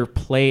Arthur Miller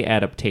play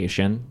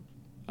adaptation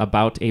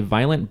about a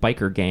violent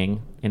biker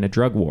gang in a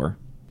drug war.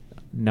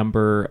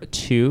 Number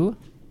 2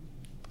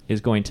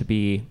 is going to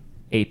be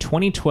a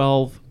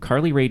 2012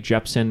 Carly Rae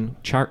Jepsen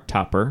chart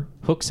topper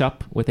hooks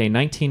up with a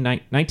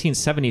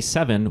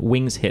 1977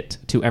 Wings hit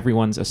to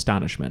everyone's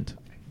astonishment.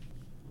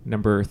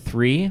 Number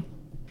 3,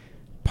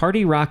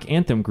 party rock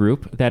anthem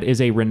group that is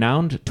a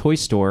renowned toy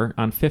store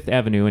on 5th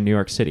Avenue in New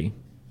York City.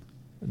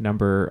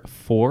 Number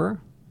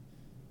 4,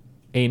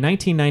 a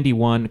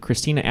 1991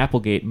 Christina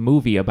Applegate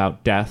movie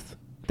about death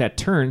that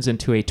turns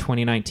into a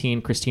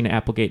 2019 Christina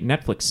Applegate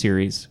Netflix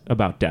series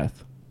about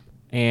death.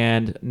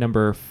 And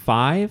number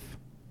 5,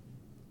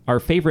 our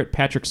favorite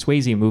Patrick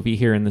Swayze movie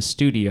here in the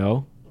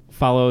studio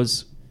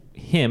follows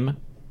him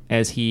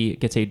as he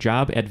gets a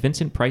job at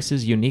Vincent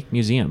Price's Unique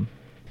Museum.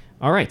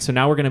 All right, so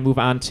now we're going to move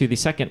on to the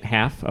second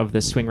half of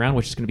this swing round,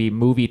 which is going to be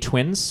movie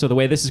twins. So the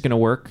way this is going to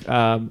work,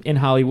 in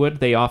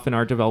Hollywood, they often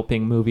are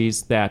developing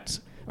movies that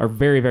are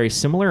very, very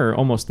similar or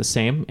almost the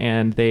same,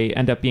 and they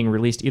end up being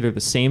released either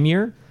the same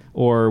year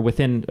or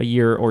within a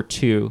year or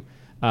two.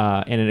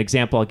 And an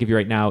example I'll give you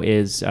right now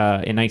is in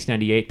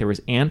 1998, there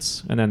was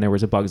Ants, and then there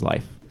was A Bug's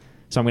Life.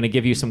 So I'm going to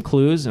give you some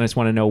clues, and I just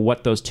want to know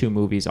what those two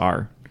movies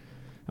are.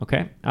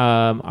 Okay?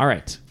 All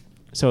right.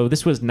 So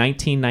this was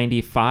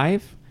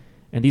 1995,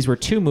 and these were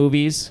two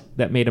movies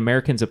that made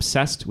Americans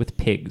obsessed with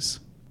pigs.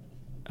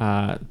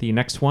 The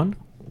next one,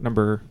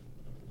 number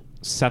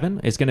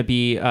 7, is going to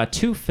be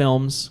 2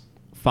 films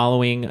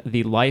following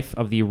the life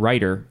of the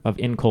writer of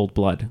In Cold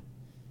Blood.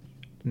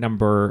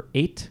 Number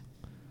 8,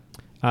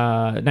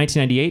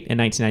 1998 and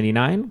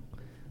 1999.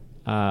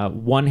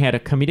 One had a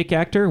comedic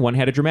actor, one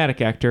had a dramatic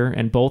actor,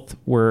 and both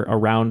were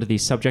around the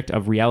subject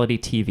of reality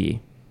TV.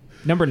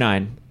 Number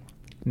 9,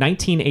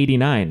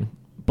 1989.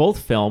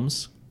 Both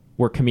films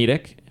were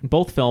comedic, and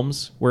both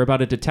films were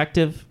about a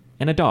detective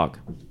and a dog.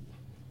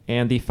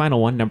 And the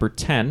final one, number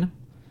 10,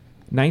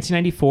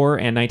 1994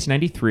 and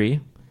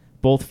 1993.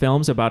 Both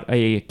films about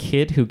a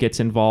kid who gets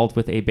involved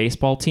with a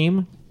baseball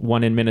team,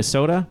 one in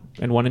Minnesota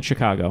and one in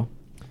Chicago.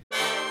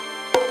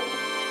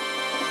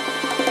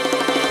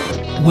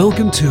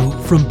 Welcome to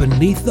From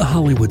Beneath the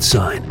Hollywood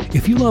Sign.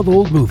 If you love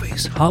old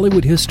movies,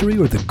 Hollywood history,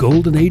 or the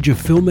golden age of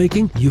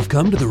filmmaking, you've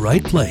come to the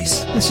right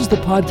place. This is the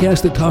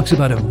podcast that talks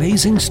about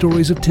amazing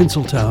stories of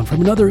Tinseltown from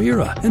another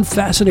era and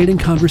fascinating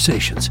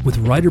conversations with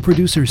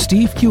writer-producer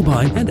Steve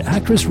Cubine and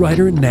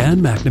actress-writer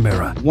Nan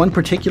McNamara. One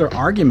particular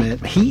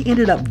argument, he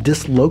ended up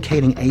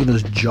dislocating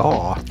Ava's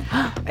jaw.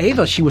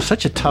 Ava, she was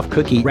such a tough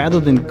cookie. Rather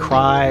than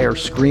cry or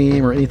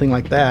scream or anything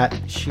like that,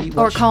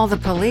 Or call the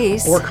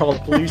police.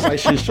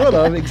 She should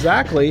have,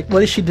 exactly. What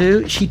does she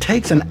do? She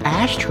takes an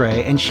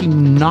ashtray and she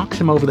knocks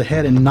him over the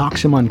head and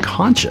knocks him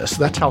unconscious.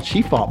 That's how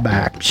she fought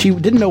back. She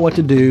didn't know what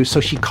to do,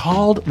 so she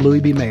called Louis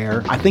B.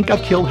 Mayer. I think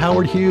I've killed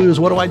Howard Hughes.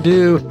 What do I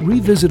do?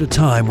 Revisit a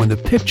time when the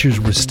pictures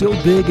were still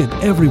big and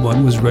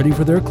everyone was ready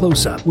for their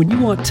close-up. When you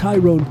want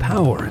Tyrone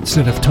Power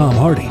instead of Tom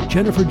Hardy,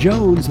 Jennifer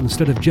Jones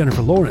instead of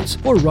Jennifer Lawrence,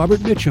 or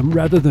Robert Mitchum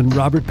rather than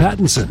Robert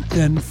Pattinson,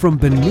 then From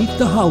Beneath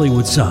the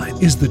Hollywood Sign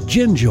is the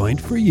gin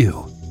joint for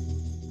you.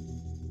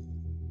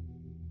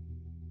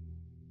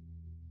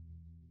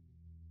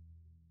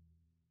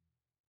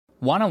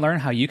 Want to learn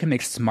how you can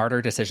make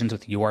smarter decisions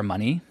with your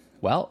money?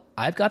 Well,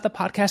 I've got the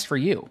podcast for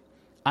you.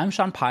 I'm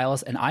Sean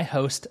Piles, and I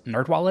host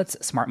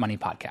NerdWallet's Smart Money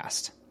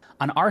Podcast.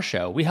 On our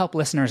show, we help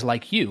listeners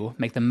like you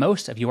make the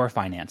most of your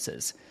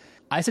finances.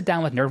 I sit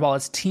down with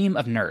NerdWallet's team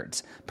of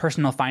nerds,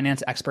 personal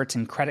finance experts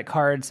in credit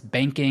cards,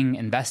 banking,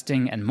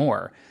 investing, and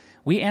more.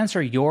 We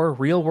answer your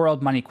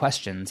real-world money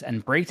questions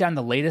and break down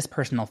the latest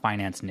personal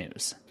finance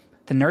news.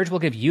 The nerds will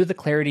give you the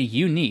clarity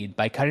you need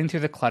by cutting through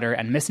the clutter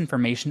and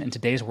misinformation in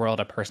today's world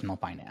of personal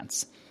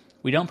finance.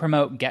 We don't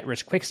promote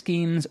get-rich-quick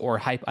schemes or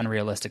hype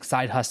unrealistic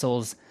side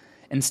hustles.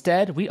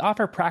 Instead, we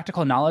offer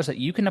practical knowledge that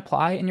you can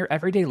apply in your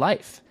everyday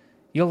life.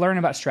 You'll learn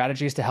about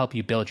strategies to help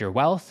you build your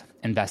wealth,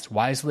 invest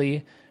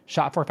wisely,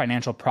 shop for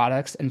financial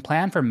products, and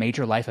plan for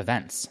major life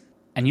events.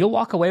 And you'll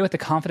walk away with the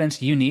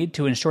confidence you need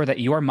to ensure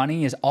that your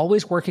money is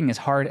always working as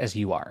hard as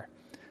you are.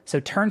 So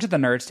turn to the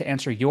nerds to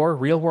answer your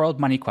real-world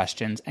money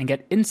questions and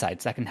get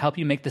insights that can help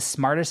you make the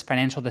smartest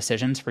financial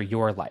decisions for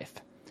your life.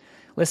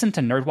 Listen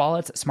to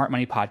NerdWallet's Smart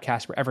Money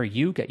Podcast wherever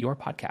you get your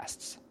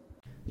podcasts.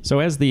 So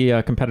as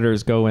the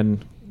competitors go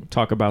and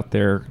talk about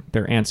their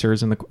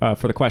answers and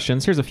for the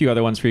questions, here's a few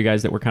other ones for you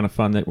guys that were kind of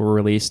fun that were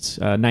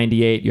released.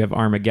 98, you have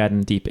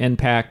Armageddon, Deep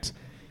Impact.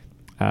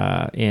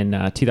 In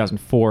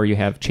 2004, you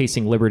have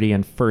Chasing Liberty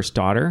and First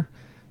Daughter,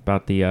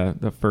 about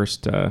the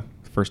first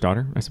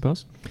daughter, I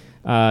suppose.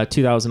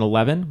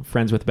 2011,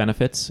 Friends with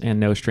Benefits and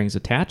No Strings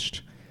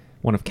Attached.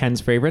 One of Ken's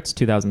favorites,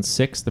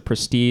 2006, The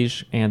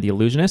Prestige and The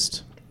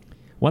Illusionist.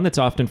 One that's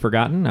often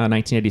forgotten,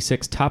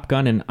 1986, Top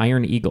Gun and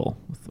Iron Eagle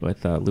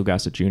with Lou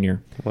Gossett Jr.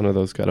 One of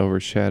those got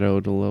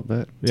overshadowed a little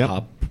bit. Yep.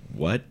 Top,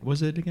 what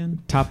was it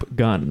again? Top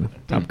Gun.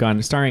 Top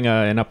Gun, starring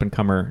an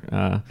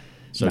up-and-comer.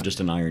 So just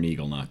an Iron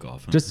Eagle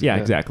knockoff. Huh? Just, yeah,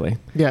 exactly.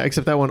 Yeah,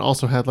 except that one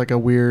also had like a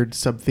weird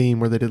sub-theme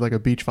where they did like a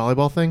beach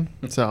volleyball thing.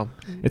 So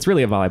it's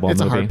really a volleyball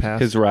it's movie. a hard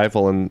pass. His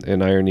rival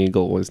in Iron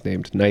Eagle was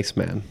named Nice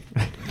Man.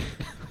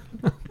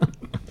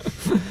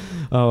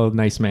 Oh,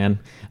 Nice Man.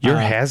 You're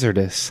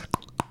hazardous.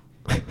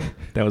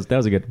 That was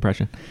a good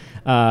impression.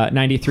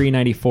 93,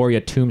 94, you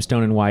had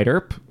Tombstone and Wide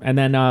Earp. And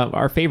then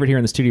our favorite here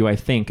in the studio, I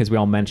think, because we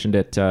all mentioned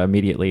it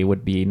immediately,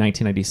 would be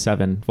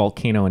 1997,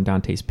 Volcano and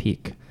Dante's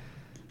Peak.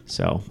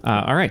 So,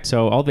 all right.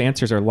 So all the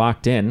answers are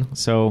locked in.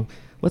 So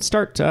let's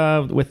start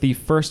with the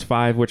first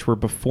 5, which were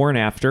before and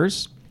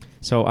afters.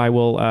 So I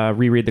will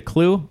reread the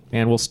clue,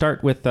 and we'll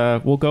start with,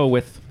 we'll go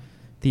with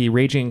the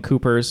Raging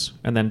Coopers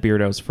and then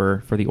Beardos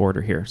for the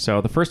order here.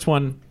 So the first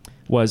one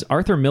was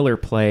Arthur Miller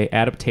play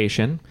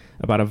adaptation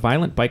about a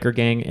violent biker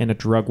gang in a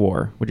drug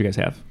war. What'd you guys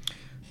have?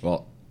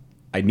 Well,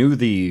 I knew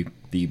the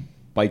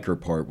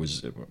biker part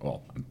was,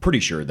 well, I'm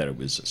pretty sure that it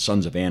was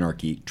Sons of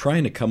Anarchy,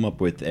 trying to come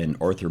up with an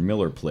Arthur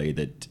Miller play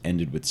that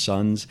ended with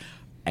Sons,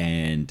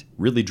 and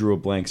really drew a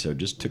blank, so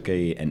just took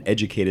an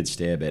educated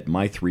stab at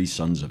My Three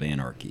Sons of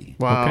Anarchy.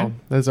 Wow, okay.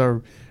 That's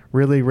a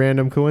really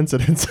random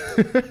coincidence.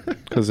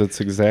 Because it's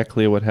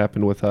exactly what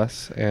happened with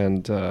us,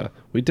 and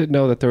we did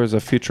know that there was a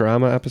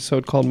Futurama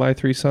episode called My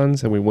Three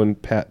Sons, and we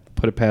wouldn't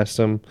put it past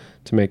them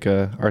to make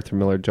a Arthur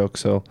Miller joke,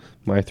 so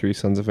My Three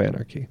Sons of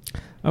Anarchy.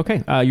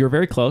 Okay, you were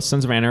very close.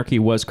 Sons of Anarchy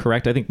was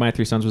correct. I think My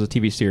Three Sons was a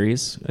TV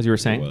series, as you were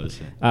saying. It was.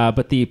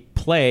 But the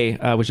play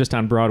was just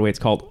on Broadway. It's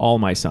called All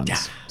My Sons. Yeah.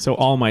 So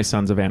All My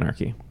Sons of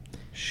Anarchy.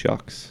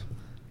 Shucks.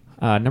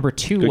 Number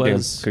 2 Good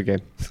was... Good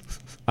game.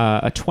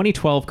 A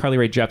 2012 Carly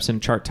Rae Jepsen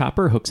chart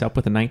topper hooks up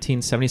with a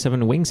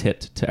 1977 Wings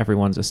hit to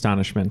everyone's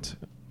astonishment.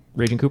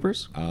 Raging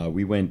Coopers?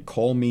 We went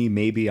Call Me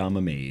Maybe I'm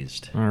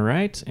Amazed. All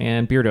right.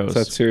 And Beardos. Is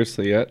that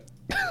seriously it?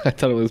 I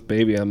thought it was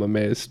Baby I'm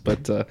Amazed,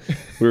 but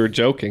we were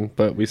joking,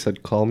 but we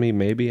said Call Me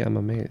Maybe I'm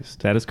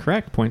Amazed. That is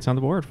correct. Points on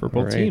the board for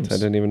both teams. I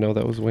didn't even know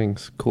that was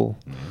Wings. Cool.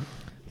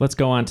 Let's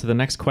go on to the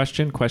next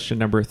question. Question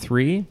number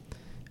 3.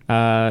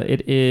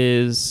 It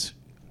is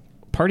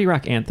party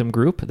rock anthem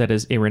group that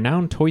is a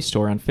renowned toy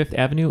store on 5th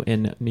Avenue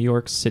in New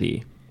York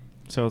City.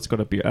 So let's go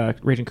to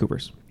Raging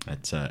Coopers.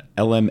 That's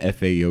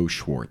LMFAO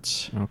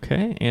Schwartz.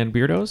 Okay. And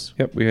Beardos?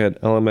 Yep, we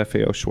had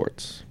LMFAO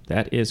Schwartz.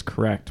 That is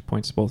correct.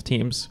 Points to both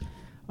teams.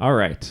 All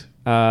right.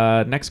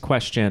 Next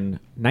question.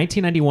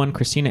 1991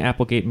 Christina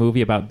Applegate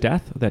movie about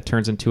death that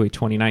turns into a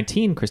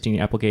 2019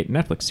 Christina Applegate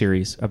Netflix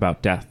series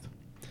about death.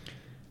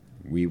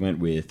 We went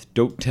with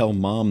Don't Tell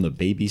Mom the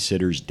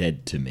Babysitter's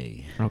Dead to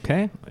Me.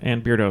 Okay.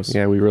 And Beardos?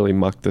 Yeah, we really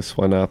mucked this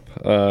one up.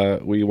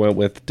 We went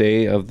with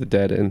Day of the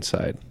Dead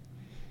Inside.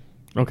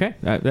 Okay.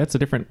 That's a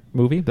different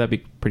movie. That'd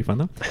be pretty fun,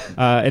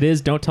 though. It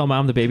is Don't Tell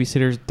Mom the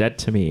Babysitter's Dead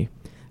to Me.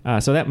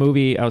 So that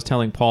movie, I was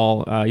telling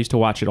Paul, I used to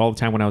watch it all the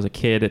time when I was a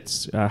kid.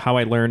 It's how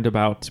I learned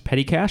about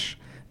petty cash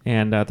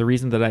and the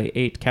reason that I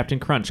ate Captain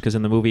Crunch, because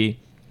in the movie,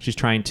 she's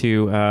trying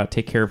to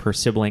take care of her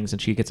siblings,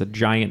 and she gets a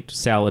giant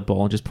salad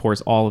bowl and just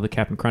pours all of the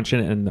Captain Crunch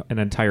in it and an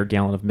entire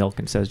gallon of milk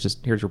and says,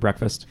 just, here's your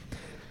breakfast.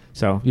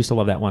 So, used to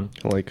love that one.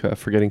 Like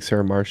Forgetting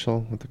Sarah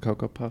Marshall with the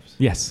Cocoa Puffs?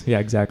 Yes, yeah,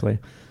 exactly.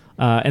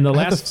 And the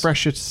last... the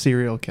freshest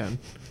cereal, Ken.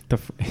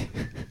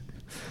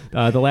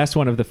 The last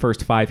one of the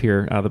first 5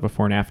 here, the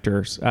before and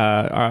afters.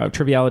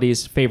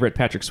 Triviality's favorite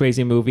Patrick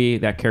Swayze movie.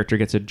 That character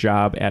gets a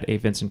job at a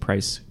Vincent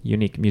Price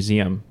unique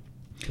museum.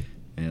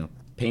 Yeah.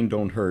 Pain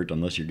don't hurt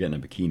unless you're getting a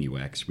bikini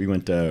wax. We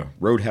went to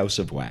Roadhouse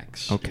of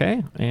Wax.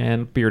 Okay.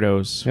 And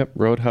Beardos. Yep,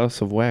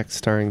 Roadhouse of Wax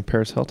starring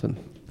Paris Hilton.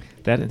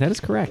 That is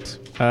correct.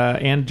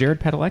 And Jared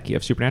Padalecki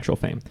of Supernatural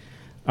fame.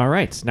 All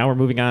right. Now we're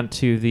moving on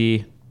to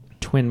the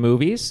twin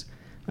movies.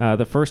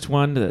 The first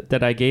one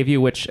that I gave you,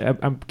 which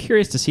I'm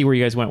curious to see where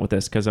you guys went with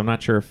this, because I'm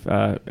not sure if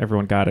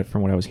everyone got it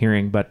from what I was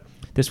hearing, but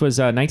this was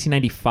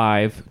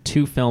 1995,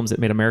 2 films that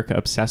made America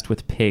obsessed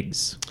with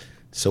pigs.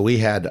 So we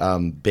had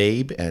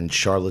Babe and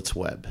Charlotte's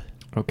Web.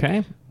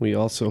 Okay. We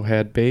also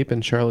had Babe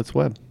and Charlotte's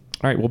Web.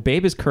 All right, well,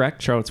 Babe is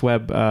correct. Charlotte's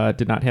Web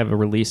did not have a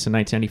release in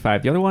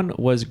 1995. The other one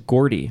was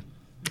Gordy.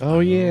 Oh,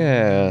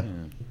 yeah.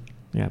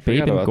 Yeah,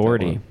 Babe and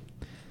Gordy.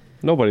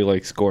 Nobody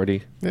likes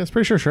Gordy. Yeah, I was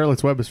pretty sure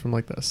Charlotte's Web is from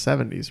like the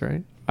 70s,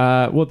 right?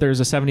 Well, there's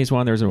a 70s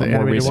one. There's a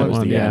more recent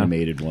one. The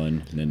animated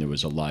one, and then there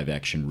was a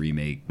live-action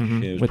remake.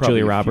 Mm-hmm. It was with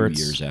Julia Roberts. A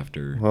few years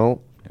after.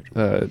 Well,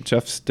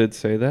 Jeff did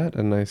say that,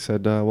 and I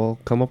said, well,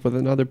 come up with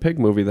another pig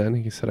movie then.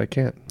 He said, I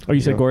can't. Oh,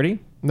 you said Gordy?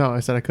 No,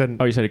 I said I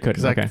couldn't. Oh, you said you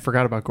couldn't. Because okay. I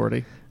forgot about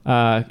Gordy.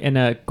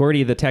 And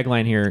Gordy, the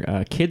tagline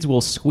here, kids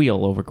will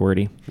squeal over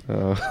Gordy.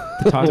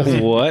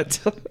 What?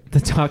 The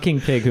talking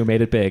pig who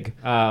made it big.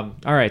 All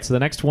right, so the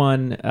next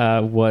one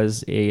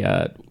was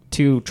a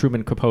 2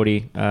 Truman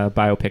Capote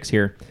biopics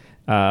here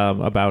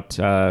about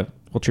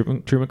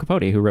Truman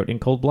Capote, who wrote In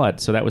Cold Blood.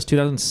 So that was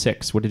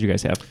 2006. What did you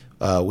guys have?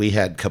 We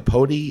had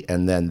Capote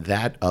and then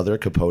that other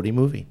Capote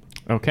movie.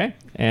 Okay.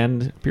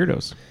 And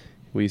Beardos.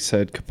 We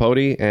said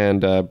Capote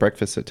and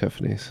Breakfast at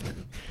Tiffany's.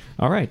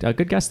 All right.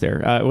 Good guess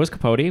there. It was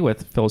Capote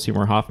with Phyllis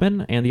Seymour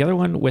Hoffman, and the other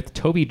one with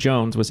Toby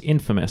Jones was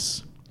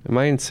Infamous. Am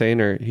I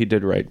insane, or he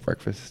did write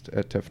Breakfast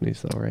at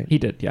Tiffany's, though, right? He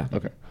did, yeah.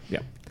 Okay.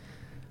 Yeah.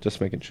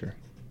 Just making sure.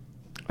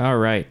 All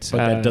right. But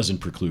that doesn't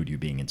preclude you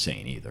being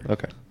insane either.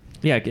 Okay.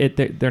 Yeah,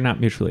 they're not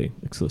mutually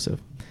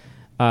exclusive.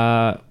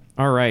 All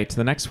right.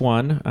 The next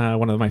one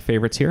of my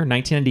favorites here,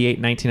 1998,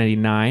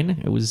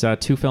 1999. It was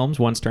 2 films,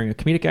 one starring a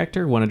comedic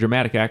actor, one a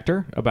dramatic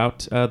actor,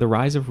 about the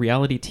rise of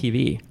reality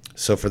TV.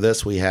 So for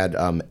this, we had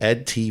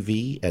Ed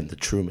TV and The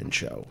Truman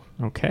Show.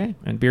 Okay.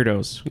 And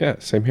Beardos. Yeah,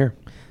 same here.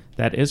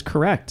 That is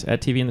correct.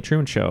 Ed TV and The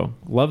Truman Show.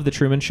 Love The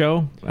Truman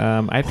Show.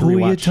 I have to Who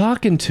rewatch. are you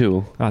talking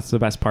to? Oh, that's the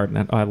best part.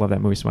 I love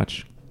that movie so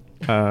much.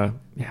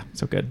 Yeah,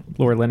 so good.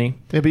 Laura Linney.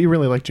 Yeah, but you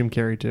really like Jim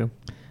Carrey, too.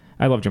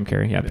 I love Jim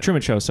Carrey. Yeah, The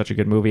Truman Show is such a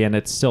good movie, and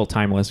it's still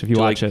timeless if you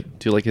watch it.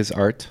 Do you like his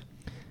art?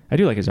 I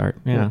do like his art.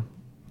 Yeah.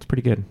 It's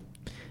pretty good.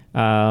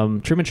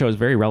 Truman Show is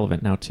very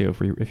relevant now, too,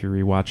 if you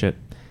rewatch it.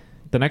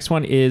 The next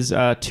one is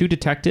 2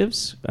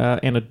 detectives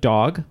and a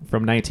dog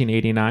from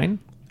 1989.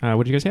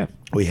 What did you guys have?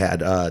 We had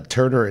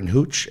Turner and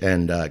Hooch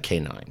and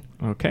K9.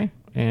 Okay.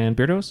 And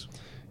Beardos?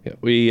 Yeah,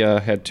 we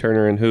had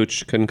Turner and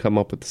Hooch. Couldn't come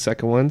up with the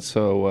second one,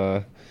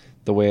 so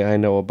the way I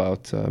know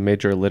about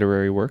major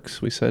literary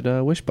works, we said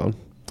Wishbone.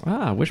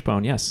 Ah,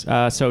 Wishbone, yes.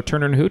 So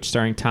Turner and Hooch,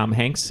 starring Tom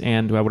Hanks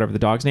and whatever the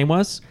dog's name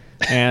was,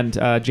 and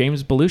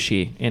James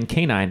Belushi in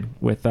K9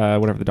 with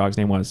whatever the dog's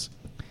name was.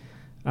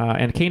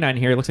 And K9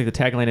 here, it looks like the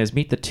tagline is,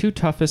 meet the 2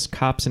 toughest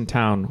cops in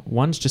town.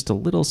 One's just a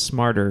little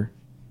smarter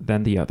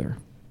than the other.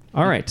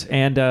 All right,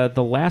 and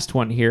the last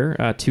one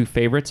here, 2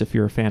 favorites if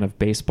you're a fan of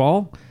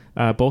baseball,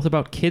 both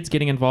about kids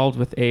getting involved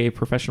with a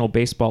professional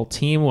baseball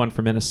team, one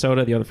from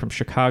Minnesota, the other from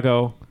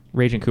Chicago.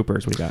 Raging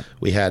Coopers, what do you got?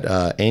 We had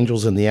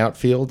Angels in the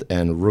Outfield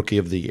and Rookie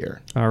of the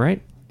Year. All right.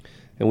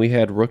 And we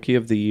had Rookie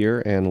of the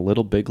Year and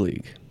Little Big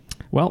League.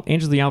 Well,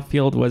 Angels in the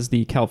Outfield was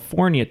the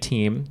California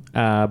team,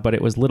 but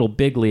it was Little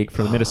Big League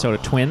for the Minnesota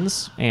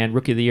Twins, and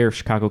Rookie of the Year,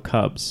 Chicago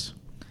Cubs.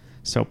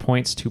 So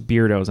points to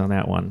Beardos on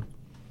that one.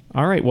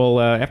 All right, well,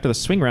 after the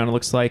swing round, it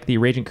looks like the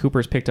Raging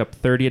Coopers picked up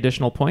 30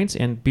 additional points,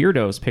 and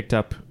Beardos picked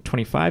up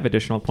 25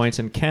 additional points.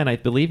 And Ken, I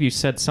believe you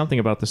said something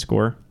about the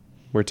score.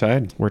 We're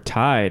tied. We're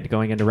tied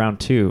going into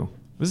round 2.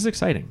 This is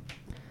exciting.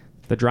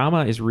 The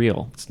drama is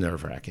real. It's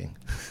nerve-wracking.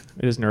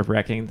 It is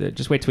nerve-wracking.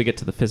 Just wait till we get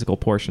to the physical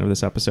portion of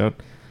this episode.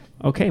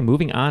 Okay,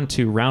 moving on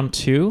to round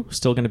 2.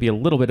 Still going to be a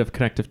little bit of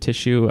connective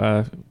tissue,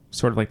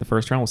 sort of like the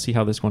first round. We'll see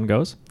how this one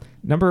goes.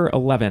 Number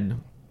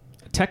 11.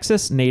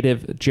 Texas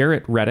native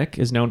Jaret Reddick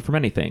is known for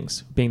many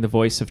things, being the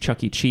voice of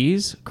Chuck E.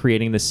 Cheese,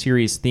 creating the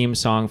series theme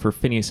song for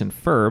Phineas and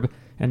Ferb,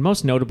 and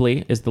most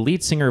notably is the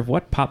lead singer of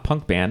what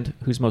pop-punk band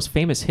whose most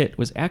famous hit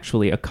was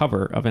actually a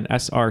cover of an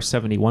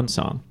SR-71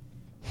 song?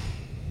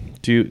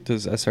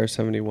 Does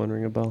SR-71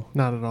 ring a bell?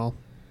 Not at all.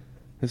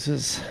 This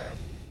is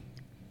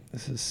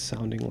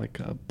sounding like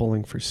a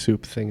Bowling for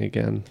Soup thing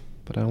again,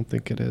 but I don't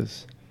think it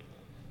is.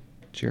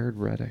 Jaret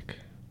Reddick.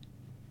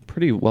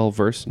 Pretty well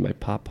versed in my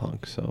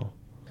pop-punk, so...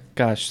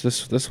 Gosh,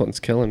 this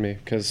one's killing me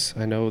because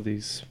I know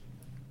these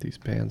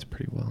bands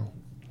pretty well.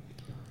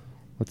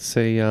 Let's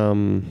say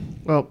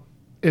well,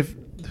 if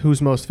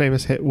whose most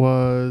famous hit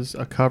was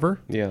a cover?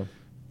 Yeah.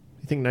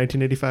 You think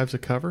 1985 is a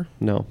cover?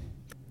 No.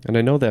 And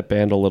I know that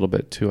band a little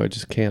bit too. I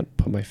just can't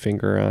put my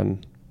finger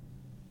on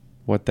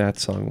what that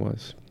song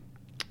was.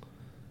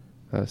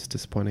 That's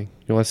disappointing.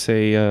 You want to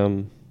say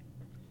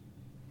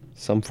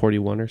Sum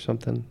 41 or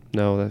something?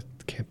 No, that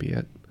can't be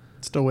it.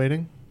 Still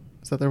Waiting?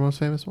 Is that their most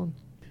famous one?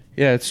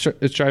 Yeah,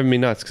 it's driving me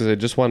nuts because I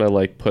just want to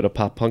like put a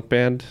pop punk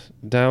band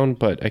down,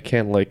 but I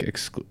can't like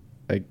exclude.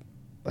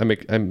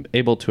 I'm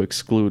able to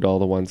exclude all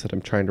the ones that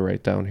I'm trying to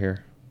write down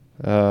here.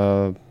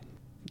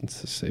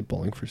 Let's just say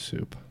Bowling for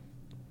Soup.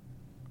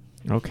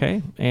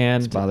 Okay,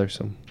 and it's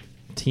bothersome.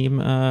 Team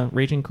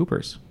Raging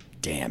Coopers.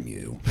 Damn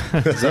you.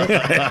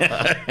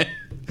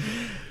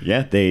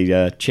 Yeah,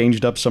 they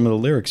changed up some of the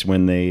lyrics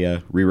when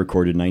they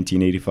re-recorded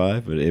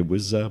 1985, but it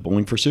was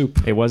Bowling for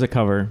Soup. It was a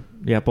cover.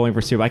 Yeah, Bowling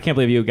for Soup. I can't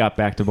believe you got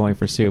back to Bowling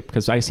for Soup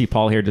because I see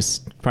Paul here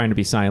just trying to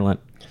be silent.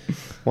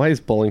 Why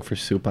is Bowling for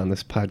Soup on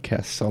this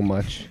podcast so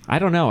much? I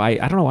don't know. I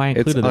don't know why I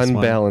included it's this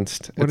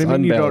unbalanced. one. What do you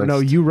mean you don't know?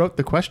 You wrote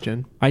the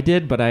question. I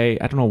did, but I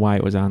don't know why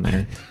it was on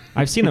there.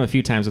 I've seen them a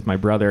few times with my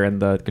brother,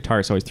 and the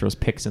guitarist always throws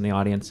picks in the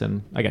audience,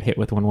 and I got hit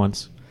with one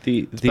once.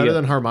 It's better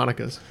than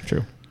harmonicas.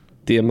 True.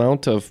 The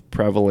amount of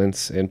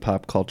prevalence in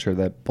pop culture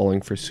that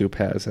Bowling for Soup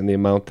has and the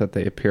amount that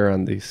they appear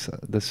on this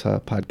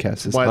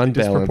podcast is widely unbalanced.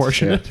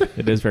 Disproportionate. Yeah.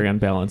 It is very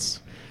unbalanced.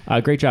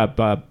 Great job.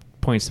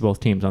 Points to both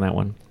teams on that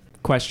one.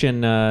 Question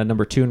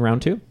number 2 in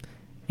round 2.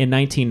 In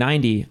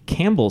 1990,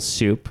 Campbell's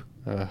Soup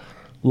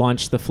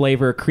launched the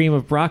flavor cream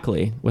of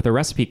broccoli with a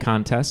recipe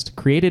contest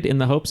created in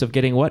the hopes of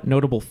getting what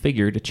notable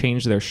figure to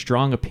change their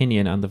strong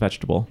opinion on the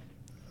vegetable?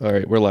 All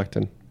right, we're locked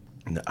in.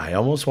 I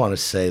almost want to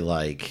say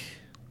like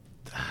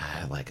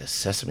a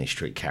Sesame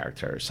Street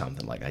character or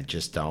something. Like I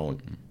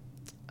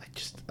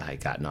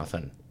got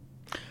nothing.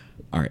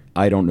 All right.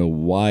 I don't know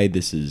why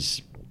this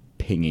is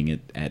pinging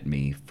it at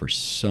me for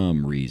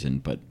some reason,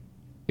 but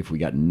if we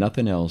got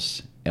nothing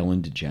else,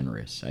 Ellen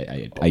DeGeneres.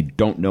 I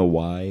don't know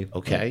why.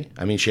 Okay.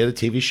 I mean, she had a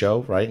TV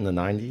show, right, in the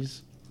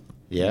 90s?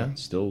 Yeah.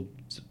 Still.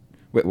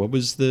 Wait, what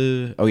was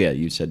the... Oh, yeah,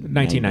 you said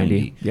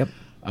 1990. Yep.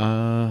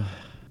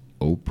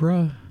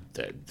 Oprah?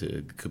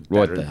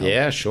 What the hell?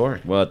 Yeah, sure.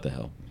 What the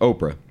hell?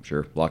 Oprah.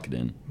 Sure. Lock it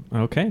in.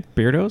 Okay.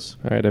 Beardos?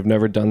 All right, I've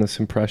never done this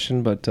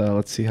impression, but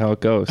let's see how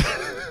it goes.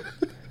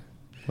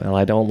 Well,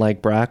 I don't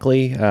like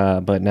broccoli,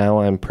 but now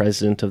I'm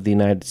president of the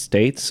United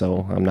States,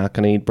 so I'm not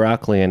going to eat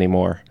broccoli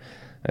anymore.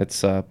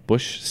 It's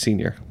Bush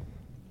Sr.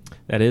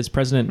 That is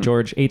President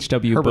George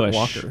H.W. Herbert Bush.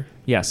 Walker.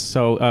 Yes.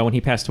 So when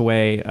he passed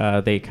away,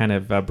 they kind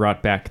of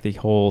brought back the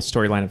whole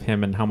storyline of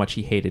him and how much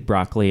he hated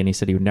broccoli, and he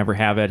said he would never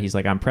have it. He's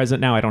like, I'm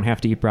president now. I don't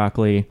have to eat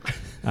broccoli.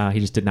 He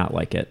just did not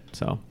like it.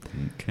 So,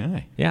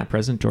 okay. Yeah,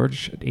 President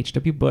George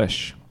H.W.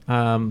 Bush.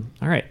 All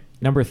right.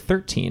 Number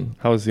 13.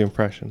 How was the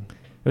impression?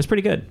 It was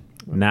pretty good.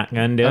 Not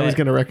going to do it. I was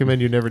going to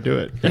recommend you never do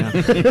it. Yeah.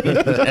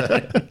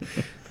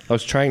 I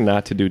was trying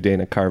not to do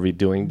Dana Carvey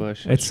doing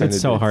Bush. It's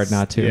so hard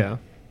not to. Yeah.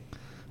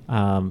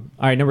 All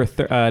right, number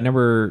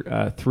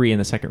 3 in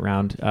the second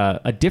round.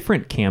 A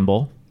different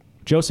Campbell,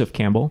 Joseph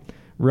Campbell,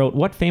 wrote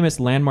what famous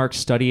landmark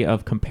study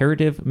of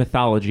comparative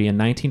mythology in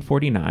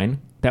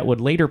 1949 that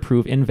would later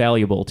prove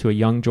invaluable to a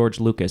young George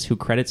Lucas who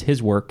credits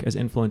his work as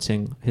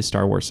influencing his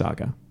Star Wars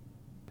saga?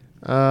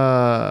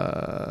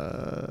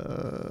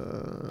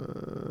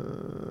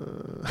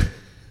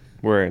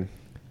 We're in.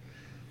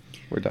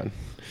 We're done.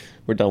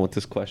 We're done with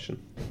this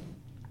question.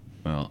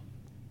 Well,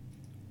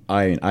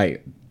 I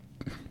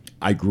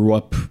grew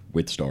up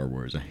with Star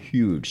Wars, a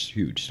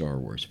huge Star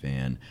Wars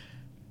fan.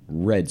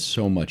 Read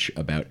so much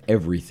about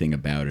everything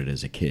about it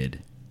as a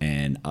kid,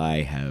 and I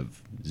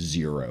have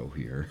 0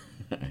 here.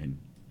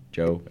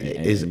 Joe,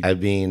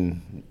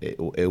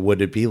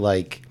 would it be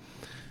like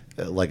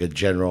a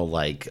general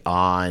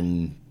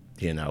on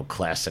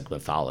classic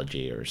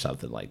mythology or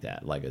something like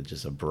that,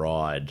 just a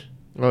broad?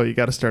 Well, you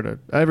got to start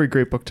every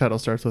great book title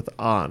starts with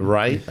on,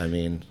 right? I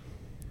mean,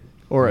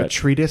 or a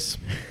treatise.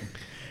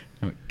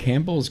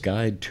 Campbell's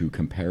Guide to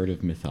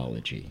Comparative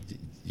Mythology.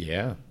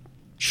 Yeah.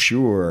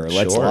 Sure,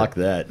 let's lock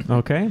that.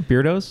 Okay,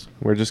 Beardos?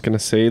 We're just going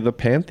to say the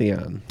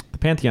Pantheon. The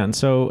Pantheon.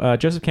 So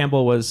Joseph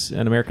Campbell was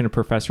an American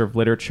professor of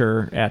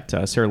literature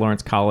at Sarah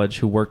Lawrence College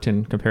who worked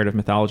in comparative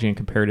mythology and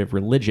comparative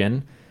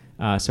religion.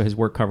 So his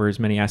work covers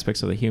many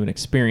aspects of the human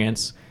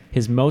experience.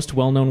 His most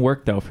well-known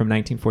work, though, from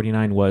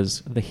 1949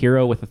 was The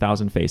Hero with a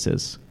Thousand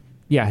Faces.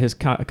 Yeah, his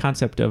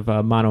concept of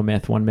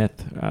monomyth, one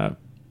myth,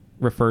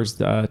 refers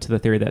to the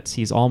theory that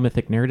sees all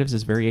mythic narratives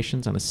as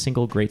variations on a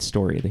single great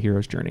story, the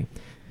hero's journey.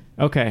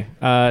 Okay.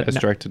 As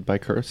directed by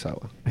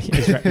Kurosawa.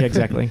 Yeah,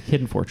 exactly.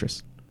 Hidden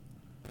Fortress.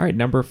 All right,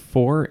 number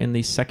 4 in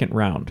the second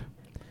round.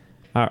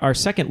 Our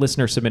second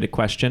listener-submitted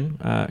question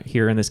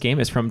here in this game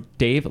is from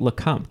Dave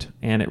LeCompte,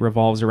 and it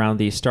revolves around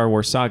the Star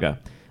Wars saga.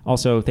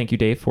 Also, thank you,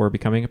 Dave, for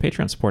becoming a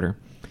Patreon supporter.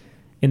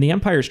 In The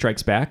Empire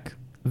Strikes Back,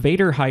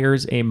 Vader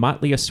hires a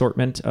motley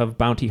assortment of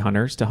bounty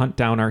hunters to hunt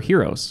down our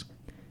heroes.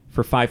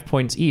 For 5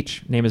 points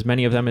each, name as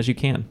many of them as you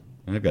can.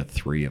 I've got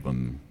 3 of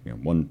them.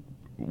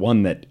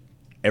 One that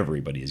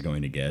everybody is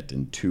going to get,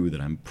 and 2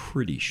 that I'm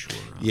pretty sure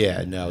on.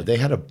 Yeah, no, they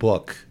had a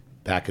book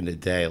back in the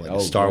day,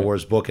 a Star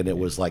Wars book, and it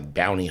was like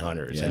bounty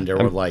hunters, and there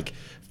were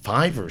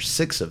 5 or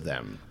 6 of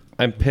them.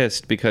 I'm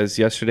pissed because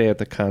yesterday at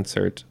the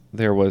concert,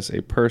 there was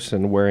a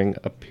person wearing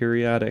a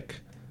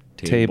periodic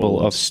table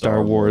of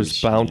Star Wars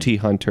bounty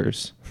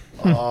hunters.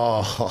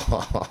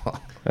 Oh.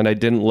 And I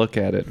didn't look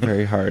at it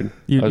very hard.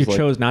 You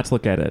chose not to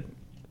look at it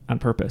on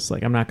purpose.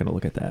 I'm not going to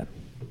look at that.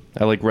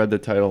 I read the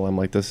title. I'm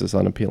like, this is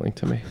unappealing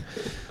to me.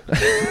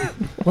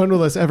 When will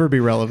this ever be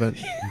relevant?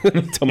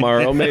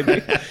 Tomorrow,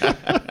 maybe.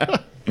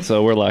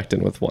 So we're locked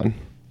in with 1.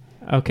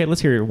 Okay,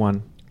 let's hear your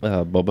 1.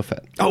 Boba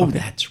Fett. Oh,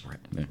 that's right.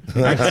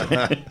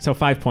 So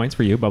 5 points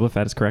for you. Boba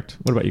Fett is correct.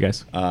 What about you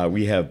guys?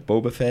 We have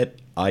Boba Fett,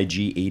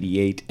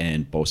 IG-88,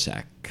 and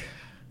Bosak.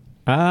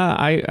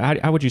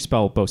 How would you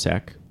spell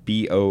Bosak?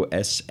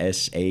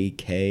 Bossak.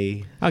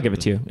 I'll give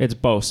it to you. It's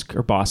Bosk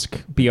or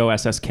Bosk.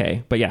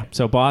 Bossk. But yeah,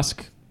 so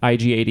Bosk,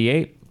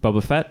 IG-88,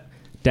 Boba Fett,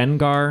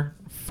 Dengar,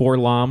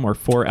 4-LOM or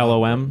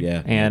 4-LOM,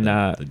 and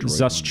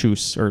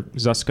Zuschus or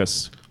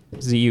Zuskus.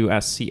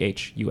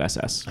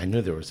 Zuschus. I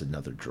knew there was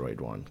another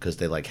droid one because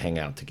they hang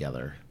out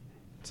together.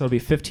 So it'll be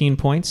 15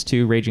 points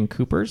to Raging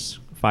Coopers,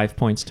 5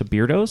 points to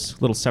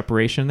Beardos. Little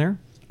separation there.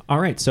 All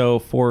right, so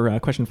for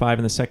question 5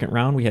 in the second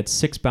round, we had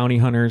 6 bounty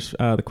hunters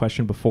the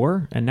question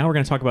before, and now we're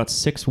going to talk about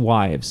 6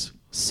 Wives.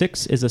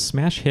 6 is a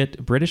smash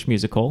hit British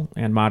musical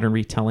and modern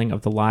retelling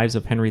of the lives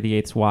of Henry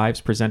VIII's wives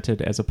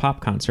presented as a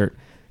pop concert,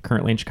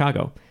 currently in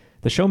Chicago.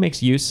 The show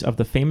makes use of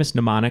the famous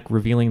mnemonic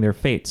revealing their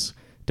fates: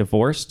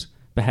 divorced,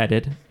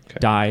 beheaded,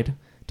 died,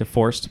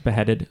 divorced,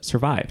 beheaded,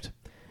 survived.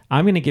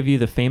 I'm going to give you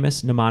the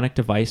famous mnemonic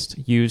device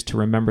used to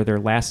remember their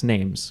last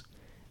names.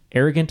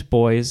 Arrogant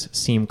boys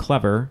seem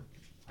clever,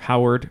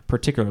 Howard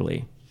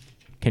particularly.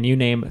 Can you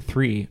name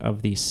 3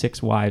 of the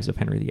 6 wives of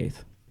Henry VIII?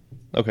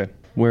 Okay,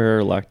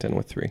 we're locked in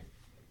with 3.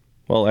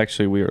 Well,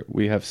 actually,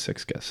 we have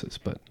 6 guesses,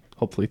 but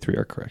hopefully 3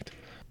 are correct.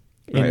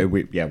 All right,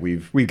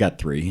 we've got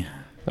 3.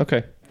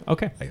 Okay.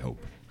 I hope.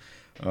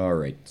 All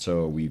right,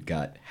 so we've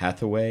got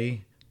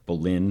Hathaway,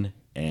 Boleyn,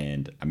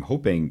 and I'm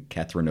hoping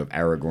Catherine of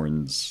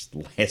Aragon's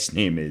last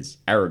name is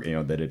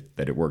Aragon. That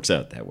it works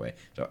out that way.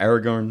 So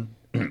Aragon,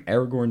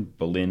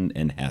 Boleyn,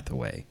 and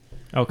Hathaway.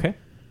 Okay.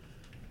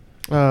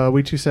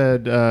 We two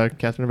said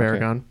Catherine of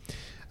Aragon,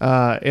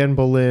 Anne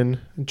Boleyn,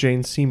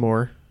 Jane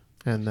Seymour,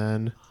 and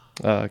then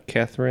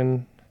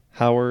Catherine,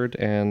 Howard,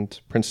 and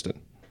Princeton.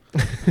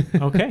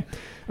 Okay.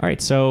 All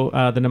right. So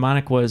the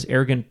mnemonic was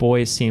arrogant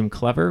boys seem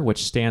clever,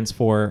 which stands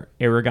for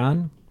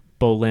Aragon,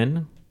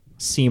 Boleyn,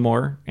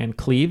 Seymour, and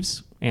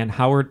Cleves, and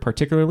Howard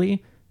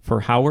particularly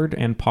for Howard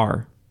and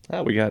Parr.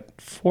 We got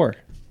 4.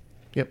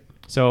 Yep.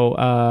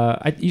 So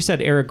you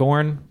said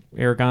Aragon.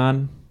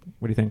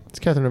 What do you think? It's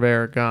Catherine of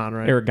Aragon,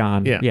 right?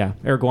 Aragon. Yeah.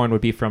 Aragorn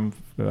would be from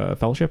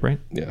Fellowship, right?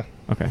 Yeah.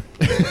 Okay.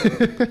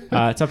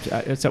 It's up.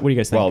 What do you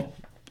guys think? Well,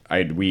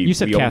 you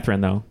said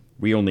Catherine though.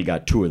 We only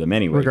got 2 of them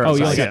anyway. Regardless. Oh,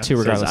 you only got 2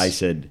 regardless. I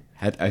said,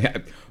 when I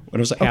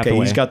was like, Hathaway. okay,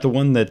 he's got the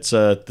one that's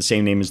the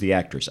same name as the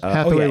actress.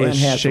 Hathaway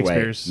was Anne Hathaway,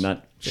 Shakespeare's.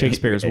 not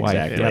Shakespeare's wife.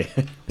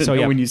 Exactly. Yeah.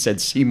 So when you said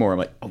Seymour, I'm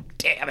like, oh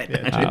damn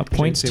it!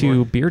 Points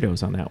to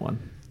Beardos on that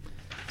one.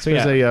 So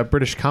there's a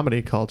British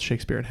comedy called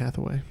Shakespeare and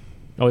Hathaway.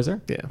 Oh, is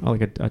there? Yeah. Oh,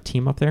 like a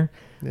team up there?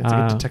 Yeah, it's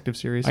like a detective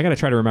series. I got to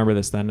try to remember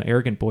this then.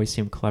 Arrogant boys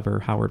seem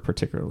clever, Howard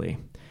particularly.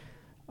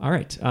 All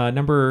right.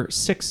 Number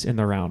 6 in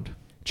the round.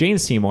 Jane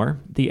Seymour,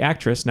 the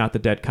actress, not the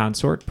dead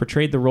consort,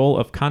 portrayed the role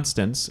of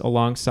Constance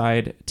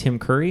alongside Tim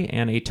Curry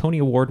and a Tony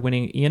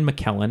Award-winning Ian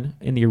McKellen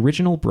in the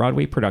original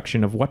Broadway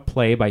production of what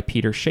play by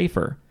Peter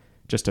Shaffer?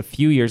 Just a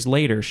few years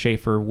later,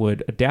 Shaffer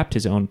would adapt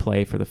his own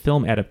play for the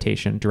film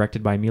adaptation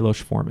directed by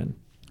Milos Forman.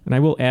 And I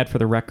will add for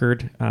the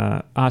record,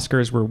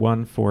 Oscars were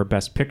won for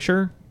Best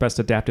Picture, Best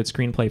Adapted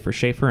Screenplay for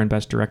Shaffer, and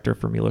Best Director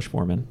for Milos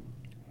Forman.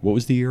 What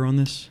was the year on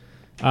this?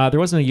 There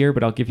wasn't a year,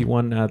 but I'll give you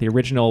one. The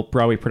original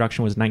Broadway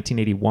production was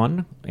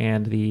 1981,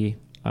 and the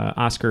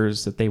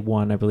Oscars that they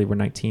won, I believe, were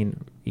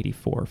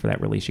 1984 for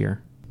that release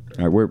year.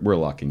 All right, we're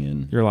locking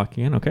in. You're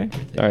locking in, okay?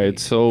 All right,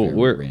 so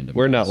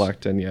we're not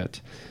locked in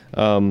yet.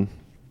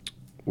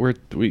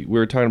 We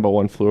were talking about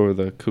One Flew Over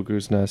the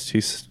Cuckoo's Nest.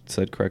 He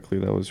said correctly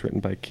that was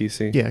written by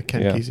Kesey. Yeah,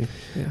 Ken Kesey.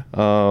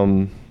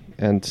 Yeah.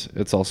 And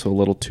it's also a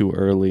little too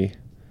early,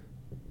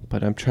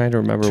 but I'm trying to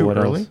remember too what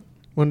early? else.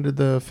 When did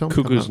the film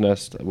Cuckoo's come out?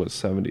 Nest was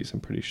 70s, I'm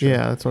pretty sure.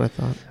 Yeah, that's what I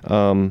thought.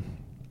 I'm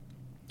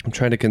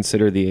trying to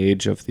consider the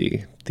age of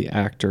the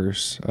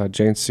actors.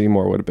 Jane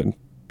Seymour would have been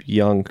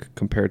young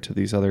compared to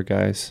these other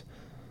guys.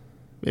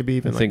 Maybe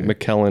even I think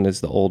McKellen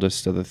is the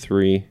oldest of the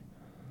 3.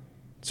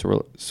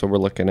 So we're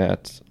looking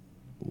at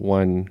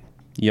one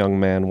young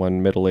man,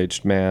 one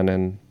middle-aged man,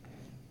 and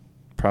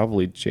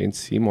probably Jane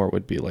Seymour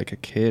would be like a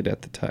kid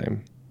at the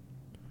time.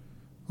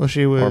 Well,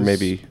 she was... Or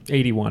maybe...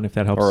 81, if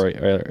that helps. Or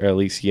at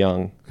least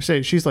young. I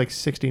say she's like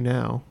 60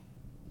 now.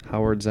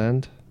 Howard's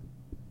End?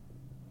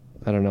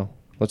 I don't know.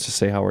 Let's just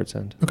say Howard's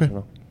End. Okay. I don't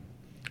know.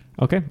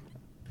 Okay.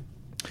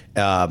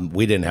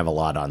 We didn't have a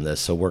lot on this,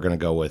 so we're going to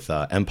go with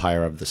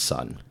Empire of the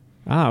Sun.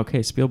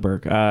 Okay,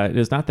 Spielberg. It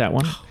is not that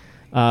one.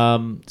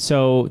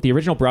 So the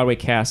original Broadway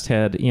cast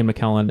had Ian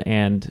McKellen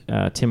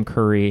and Tim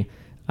Curry.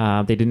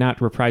 They did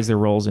not reprise their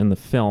roles in the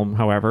film,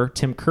 however.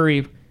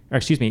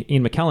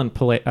 Ian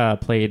McKellen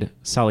played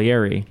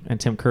Salieri, and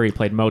Tim Curry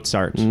played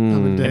Mozart.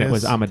 And it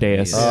was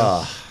Amadeus.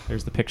 Yeah.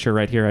 There's the picture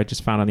right here I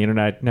just found on the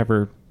internet. I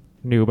never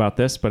knew about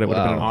this, but it would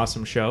have been an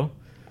awesome show.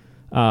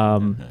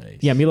 Nice.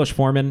 Yeah, Milos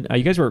Forman.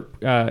 You guys were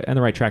on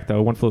the right track,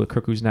 though. One Flew Over the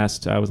Cuckoo's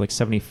Nest was like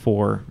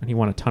 74, and he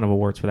won a ton of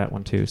awards for that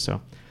one, too.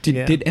 So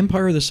Did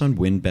Empire of the Sun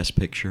win Best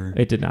Picture?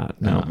 It did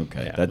not, no. Oh,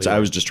 okay. I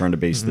was just trying to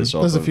base this off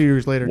That was a of few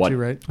years later, what, too,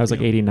 right? I was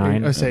like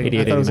 89. I thought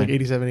 88, it was like 89.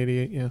 87,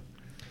 88, yeah.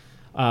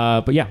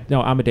 But yeah,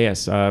 no,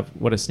 Amadeus.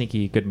 What a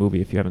sneaky good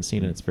movie if you haven't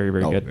seen it. It's very,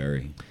 very good.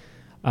 Very.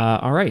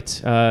 All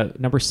right.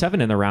 Number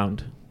 7 in the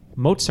round.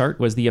 Mozart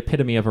was the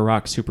epitome of a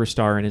rock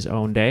superstar in his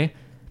own day.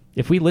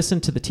 If we listen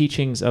to the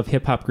teachings of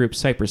hip-hop group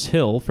Cypress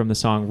Hill from the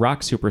song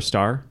Rock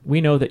Superstar, we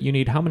know that you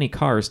need how many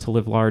cars to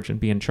live large and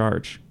be in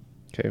charge?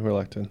 Okay, we're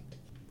locked in.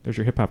 There's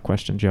your hip-hop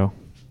question, Joe.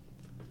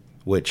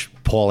 Which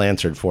Paul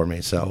answered for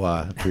me, so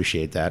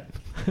appreciate that.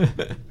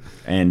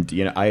 And,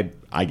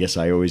 I guess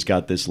I always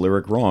got this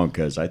lyric wrong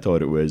because I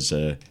thought it was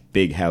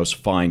big house,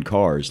 fine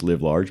cars,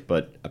 live large.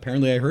 But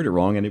apparently I heard it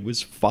wrong, and it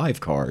was 5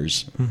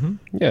 cars. Mm-hmm.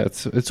 Yeah,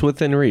 it's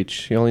within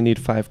reach. You only need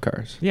 5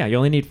 cars. Yeah, you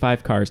only need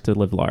 5 cars to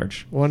live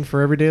large. One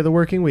for every day of the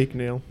working week,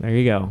 Neil. There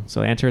you go. So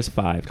the answer is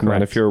 5. Come on,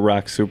 correct. if you're a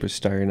rock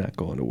superstar, you're not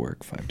going to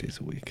work 5 days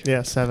a week.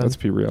 Yeah, 7. Let's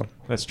be real.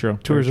 That's true.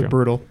 Tours Very are true.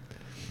 brutal.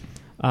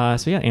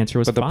 So yeah, answer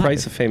was But the 5.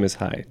 price of fame is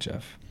high,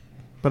 Jeff.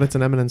 But it's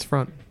an eminence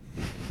front.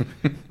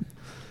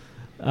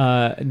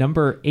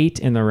 Number 8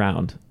 in the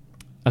round.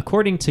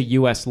 According to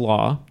U.S.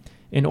 law,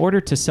 in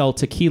order to sell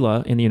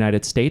tequila in the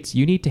United States,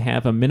 you need to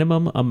have a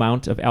minimum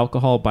amount of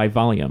alcohol by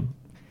volume.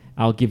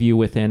 I'll give you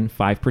within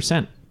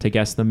 5% to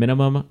guess the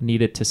minimum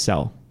needed to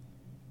sell.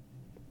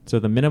 So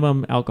the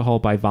minimum alcohol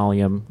by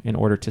volume in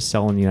order to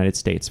sell in the United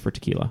States for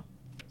tequila.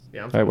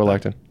 Yeah. All right, we're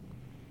locked in.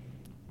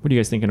 What are you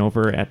guys thinking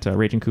over at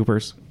Raging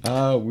Coopers?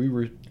 We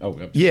were.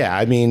 Yeah,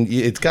 I mean,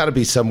 it's got to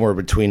be somewhere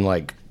between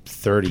like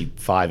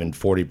 35 and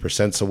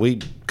 40%. So we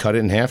cut it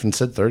in half and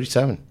said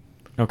 37.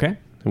 Okay.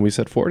 And we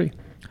said 40.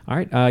 All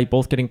right,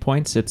 both getting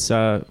points. It's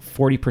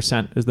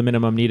 40% is the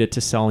minimum needed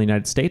to sell in the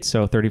United States,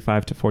 so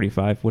 35 to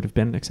 45 would have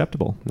been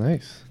acceptable.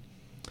 Nice.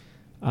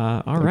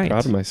 All I'm right.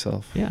 proud of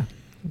myself. Yeah.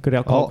 Good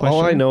alcohol All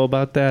question. I know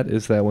about that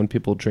is that when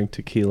people drink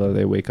tequila,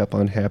 they wake up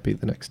unhappy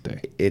the next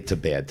day. It's a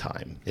bad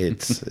time.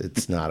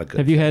 It's not a good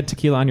Have you had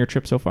tequila on your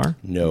trip so far?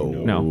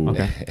 No.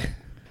 Okay.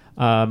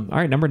 All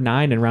right, number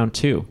 9 in round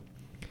 2.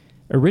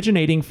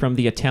 Originating from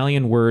the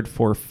Italian word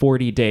for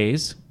 40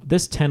 days,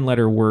 this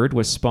 10-letter word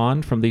was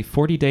spawned from the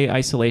 40-day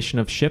isolation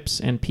of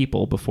ships and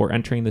people before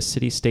entering the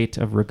city-state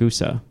of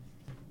Ragusa.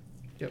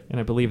 Yep.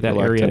 And I believe that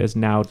Locked area in. is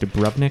now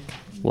Dubrovnik.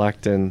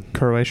 Locked in.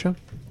 Croatia?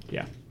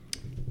 Yeah.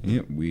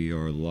 Yeah, we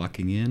are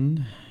locking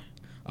in.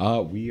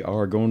 We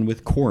are going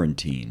with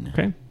quarantine.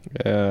 Okay.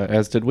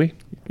 As did we.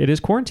 It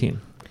is quarantine.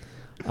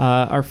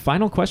 Our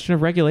final question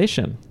of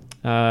regulation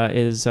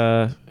is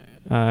kind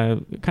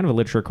of a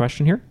literature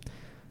question here.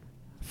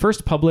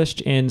 First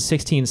published in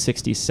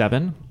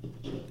 1667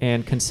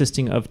 and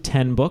consisting of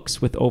 10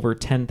 books with over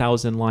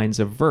 10,000 lines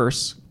of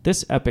verse,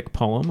 this epic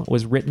poem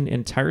was written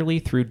entirely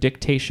through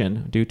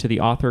dictation due to the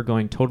author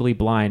going totally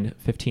blind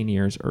 15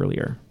 years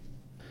earlier.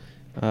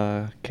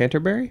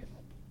 Canterbury?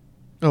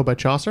 Oh, by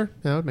Chaucer?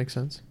 Yeah, that would make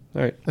sense.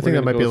 All right. I think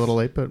that might be a little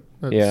late, but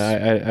that's,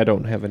 yeah, I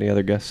don't have any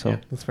other guess, so Yeah,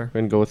 that's fair.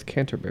 we're going to go with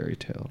Canterbury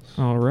Tales.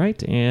 All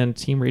right, and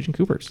Team Raging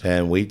Coopers.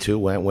 And we too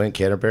went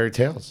Canterbury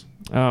Tales.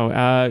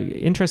 Oh,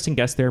 interesting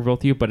guess there, both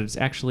of you, but it's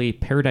actually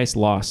Paradise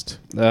Lost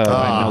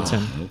by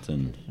Milton.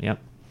 Milton. Yep.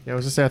 Yeah, I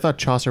was going to say, I thought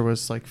Chaucer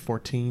was like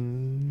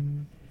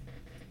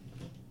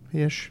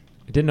 14-ish.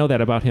 I didn't know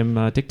that about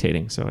him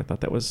dictating, so I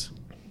thought that was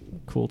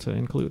cool to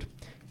include.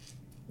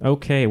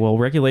 Okay, well,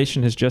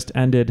 regulation has just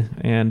ended,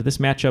 and this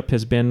matchup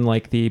has been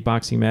like the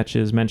boxing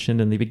matches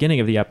mentioned in the beginning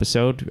of the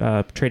episode,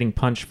 trading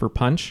punch for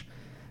punch.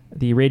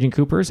 The Raging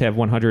Coopers have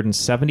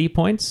 170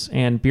 points,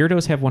 and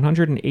Beardos have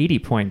 180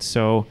 points,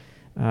 so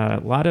a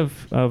lot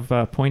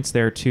of points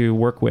there to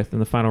work with in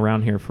the final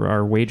round here for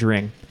our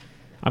wagering.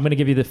 I'm going to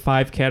give you the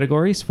 5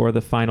 categories for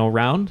the final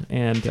round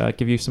and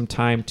give you some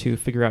time to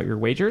figure out your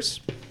wagers.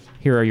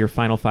 Here are your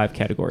final 5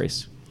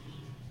 categories.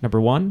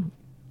 Number 1,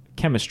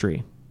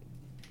 chemistry.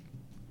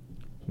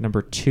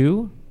 Number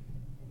 2,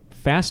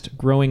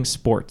 fast-growing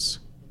sports.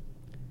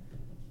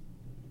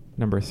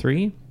 Number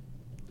 3,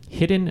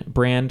 hidden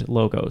brand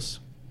logos.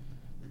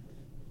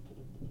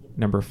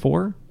 Number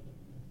 4,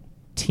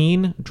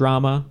 teen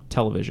drama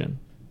television.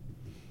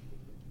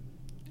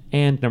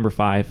 And number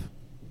 5,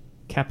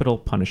 capital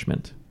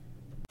punishment.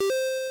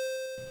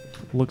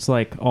 Looks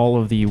like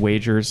all of the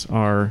wagers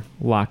are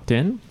locked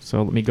in,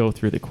 so let me go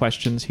through the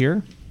questions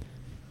here.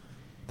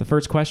 The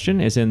first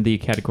question is in the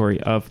category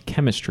of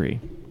chemistry.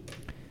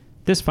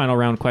 This final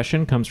round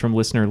question comes from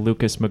listener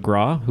Lucas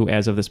McGraw, who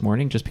as of this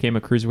morning just became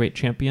a Cruiserweight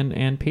champion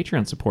and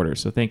Patreon supporter,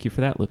 so thank you for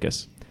that,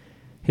 Lucas.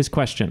 His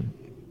question: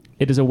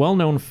 it is a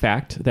well-known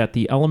fact that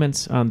the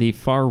elements on the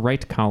far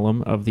right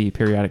column of the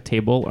periodic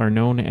table are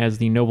known as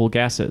the noble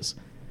gases.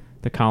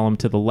 The column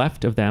to the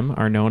left of them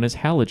are known as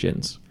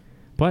halogens.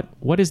 But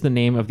what is the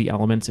name of the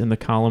elements in the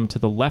column to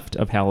the left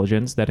of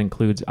halogens that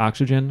includes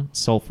oxygen,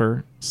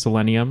 sulfur,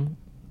 selenium,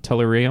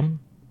 tellurium,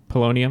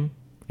 polonium,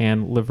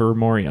 and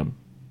livermorium?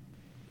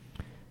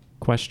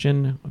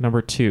 Question number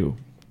 2,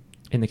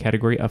 in the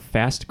category of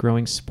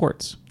fast-growing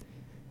sports.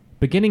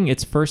 Beginning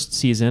its first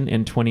season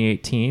in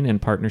 2018 in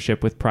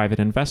partnership with private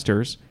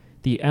investors,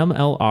 the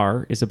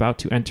MLR is about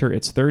to enter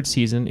its third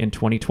season in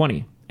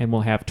 2020 and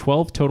will have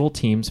 12 total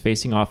teams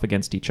facing off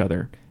against each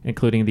other,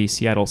 including the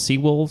Seattle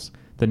Seawolves,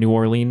 the New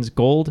Orleans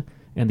Gold,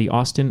 and the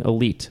Austin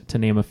Elite, to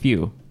name a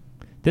few.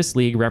 This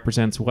league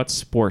represents what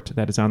sport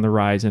that is on the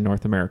rise in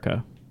North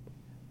America?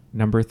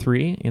 Number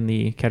 3, in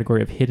the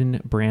category of hidden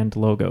brand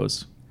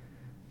logos.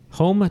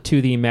 Home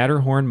to the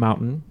Matterhorn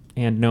Mountain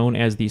and known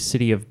as the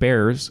City of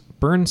Bears,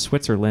 Bern,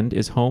 Switzerland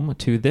is home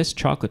to this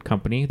chocolate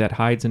company that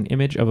hides an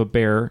image of a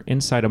bear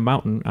inside a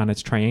mountain on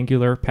its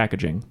triangular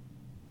packaging.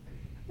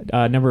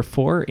 Number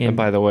 4 in... And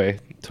by the way,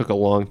 it took a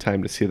long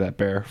time to see that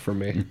bear for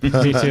me.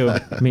 Me too.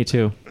 Me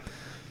too.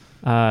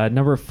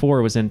 Number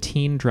 4 was in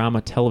teen drama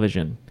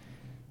television.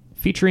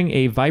 Featuring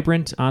a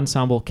vibrant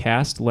ensemble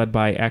cast led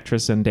by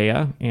actress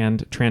Zendaya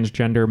and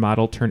transgender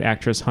model turned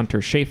actress Hunter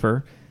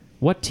Schafer,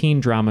 what teen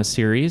drama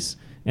series,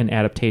 an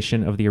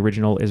adaptation of the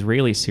original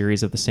Israeli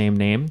series of the same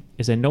name,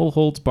 is a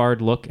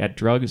no-holds-barred look at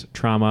drugs,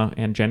 trauma,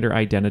 and gender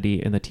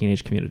identity in the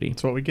teenage community?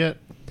 That's what we get.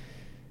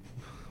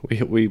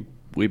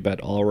 We bet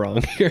all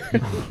wrong here.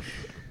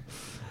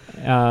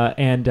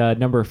 And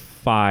number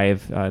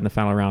 5 in the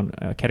final round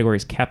category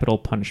is capital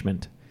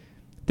punishment.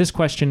 This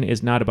question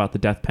is not about the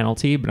death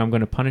penalty, but I'm going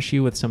to punish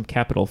you with some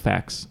capital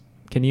facts.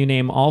 Can you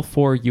name all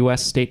 4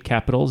 U.S. state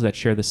capitals that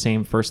share the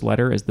same first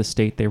letter as the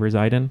state they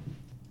reside in?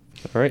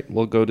 All right,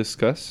 we'll go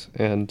discuss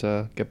and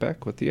get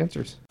back with the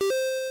answers.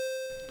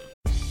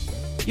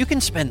 You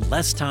can spend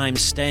less time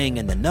staying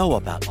in the know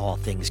about all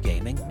things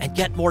gaming and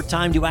get more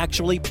time to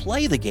actually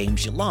play the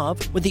games you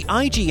love with the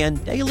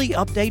IGN Daily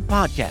Update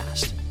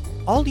podcast.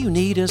 All you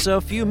need is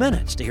a few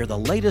minutes to hear the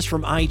latest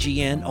from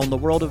IGN on the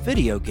world of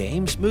video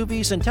games,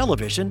 movies, and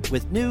television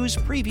with news,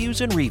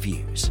 previews, and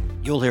reviews.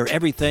 You'll hear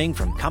everything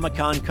from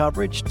Comic-Con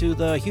coverage to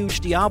the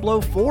huge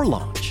Diablo 4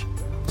 launch.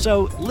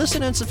 So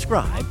listen and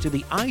subscribe to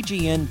the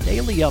IGN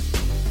Daily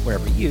Update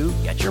wherever you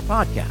get your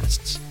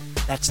podcasts.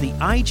 That's the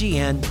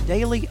IGN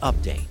Daily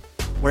Update,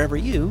 wherever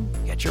you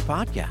get your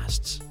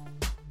podcasts.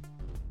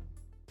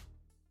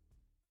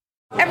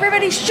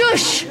 Everybody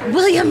shush!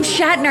 William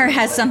Shatner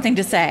has something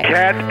to say.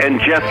 Cat and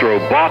Jethro,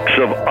 box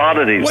of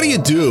oddities. What do you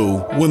do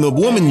when the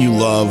woman you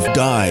love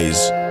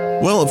dies?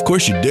 Well, of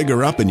course you dig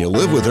her up and you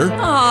live with her.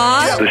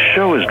 Aww. The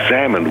show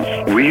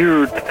examines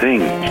weird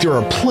things. There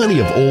are plenty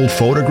of old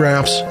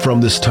photographs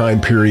from this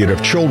time period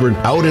of children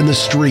out in the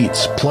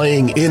streets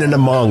playing in and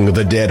among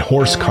the dead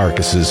horse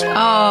carcasses.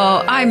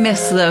 Oh, I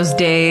miss those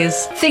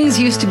days. Things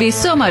used to be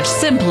so much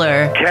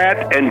simpler.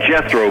 Cat and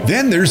Jethro.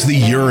 Then there's the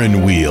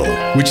urine wheel,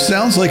 which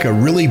sounds like a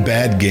really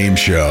bad game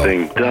show.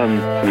 They've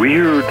done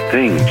weird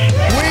things.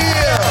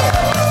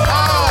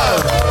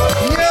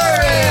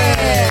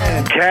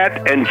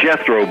 Cat and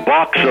Jethro,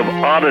 box of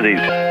oddities.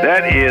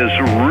 That is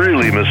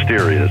really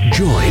mysterious.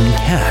 Join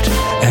Cat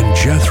and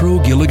Jethro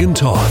Gilligan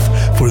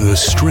Toth for the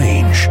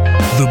strange,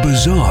 the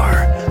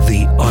bizarre,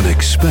 the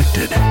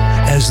unexpected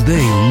as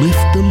they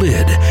lift the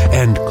lid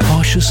and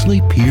cautiously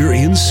peer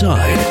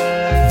inside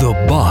the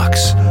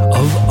Box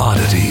of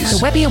Oddities.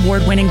 The Webby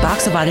Award-winning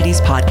Box of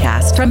Oddities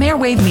podcast from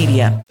Airwave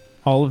Media.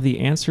 All of the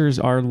answers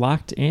are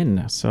locked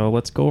in. So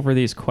let's go over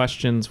these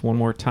questions one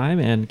more time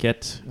and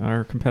get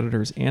our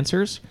competitors'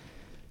 answers.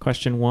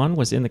 Question 1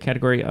 was in the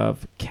category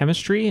of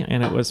chemistry,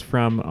 and it was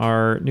from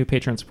our new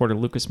Patreon supporter,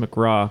 Lucas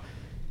McGraw.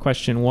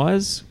 Question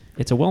was,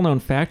 it's a well-known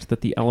fact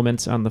that the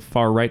elements on the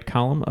far right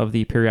column of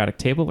the periodic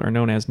table are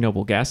known as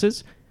noble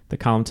gases. The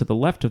column to the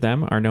left of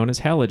them are known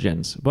as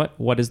halogens. But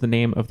what is the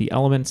name of the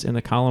elements in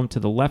the column to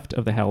the left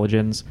of the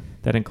halogens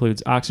that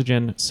includes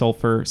oxygen,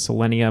 sulfur,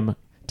 selenium,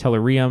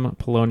 tellurium,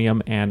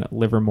 polonium, and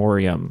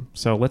livermorium?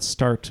 So let's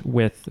start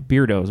with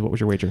Beardos. What was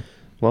your wager?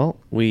 Well,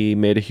 we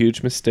made a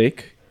huge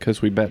mistake because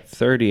we bet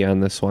 30 on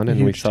this one,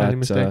 and we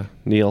thought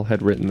Neil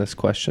had written this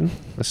question,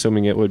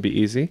 assuming it would be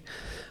easy.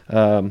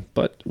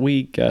 But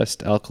we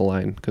guessed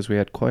alkaline because we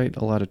had quite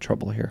a lot of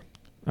trouble here.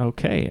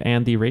 Okay,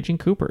 and the Raging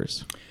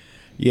Coopers.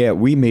 Yeah,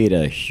 we made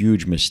a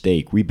huge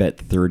mistake. We bet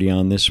 30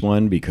 on this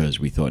one because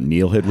we thought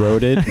Neil had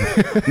wrote it.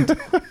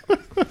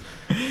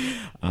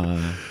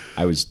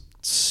 I was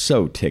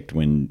so ticked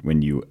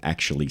when you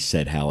actually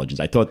said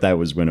halogens. I thought that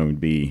was when it would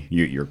be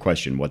your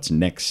question, what's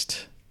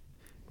next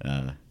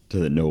to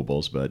the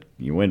nobles, but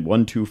you went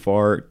one too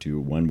far to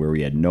one where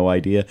we had no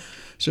idea.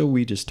 So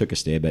we just took a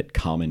stab at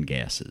common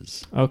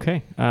gases.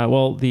 Okay.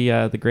 Well,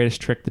 the greatest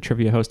trick the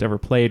trivia host ever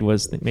played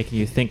was making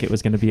you think it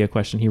was going to be a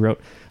question he wrote.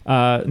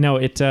 No,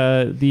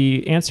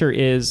 the answer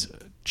is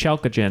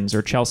chalcogens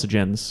or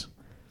chalcogens.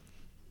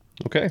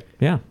 Okay.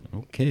 Yeah.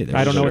 Okay.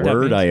 I don't know what that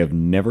means. Word I have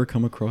never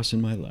come across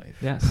in my life.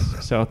 Yes.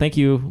 So thank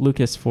you,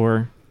 Lucas,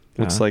 for...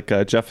 Looks like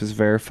Jeff is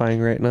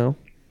verifying right now.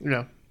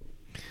 Yeah.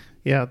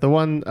 Yeah, the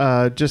one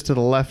just to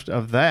the left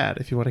of that,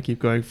 if you want to keep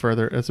going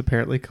further, is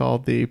apparently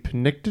called the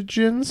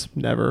pnictogens.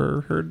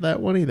 Never heard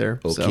that one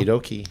either. Okie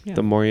dokie. Yeah.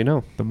 The more you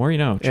know. The more you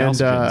know.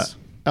 And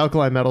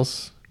alkali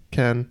metals,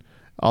 Ken,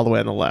 all the way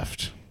on the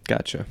left.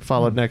 Gotcha.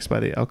 Followed next by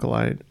the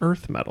alkaline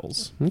earth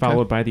metals. Okay.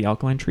 Followed by the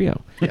alkaline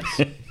trio.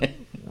 Yes.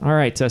 All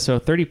right, so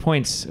 30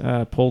 points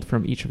pulled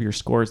from each of your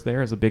scores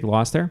there as a big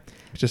loss there.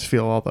 Just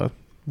feel all the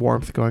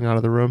warmth going out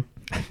of the room.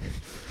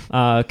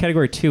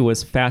 Category 2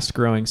 was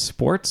fast-growing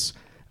sports.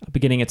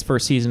 Beginning its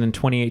first season in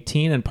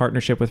 2018 in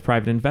partnership with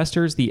private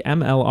investors, the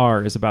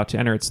MLR is about to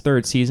enter its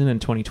third season in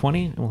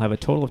 2020 and will have a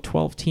total of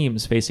 12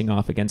 teams facing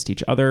off against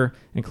each other,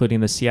 including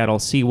the Seattle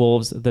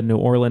Seawolves, the New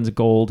Orleans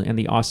Gold, and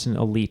the Austin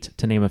Elite,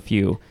 to name a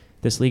few.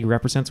 This league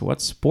represents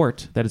what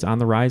sport that is on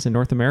the rise in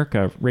North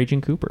America? Raging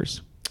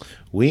Coopers.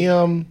 We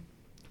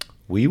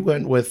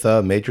went with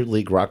Major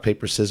League Rock,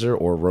 Paper, Scissors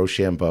or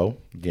Rochambeau,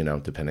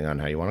 depending on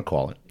how you want to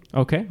call it.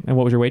 Okay, and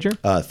what was your wager?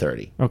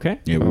 30. Okay.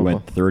 Yeah, we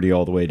went 30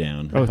 all the way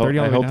down. Oh, 30 all the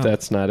way I hope down.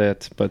 that's not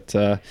it, but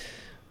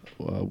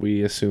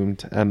we assumed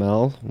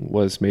ML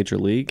was Major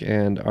League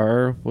and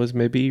R was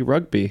maybe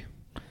rugby.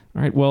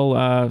 All right.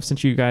 Well,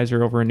 since you guys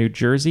are over in New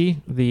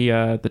Jersey,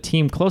 the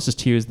team closest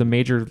to you is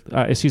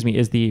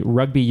is the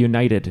Rugby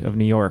United of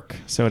New York.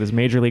 So it is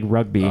Major League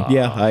Rugby.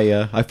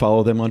 Yeah, I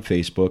follow them on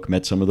Facebook.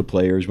 Met some of the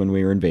players when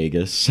we were in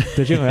Vegas.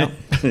 Did you? Well.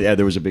 Yeah,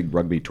 there was a big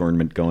rugby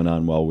tournament going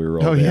on while we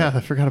were all there. Yeah,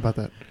 I forgot about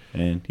that.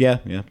 And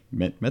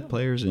met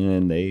players,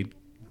 and they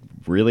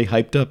really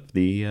hyped up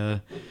the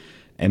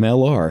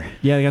MLR.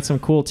 Yeah, they got some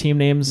cool team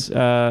names.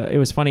 It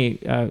was funny.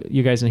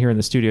 You guys didn't hear in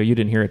the studio. You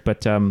didn't hear it,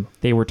 but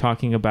they were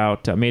talking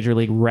about Major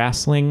League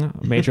Wrestling,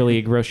 Major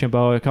League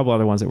Rochambeau, a couple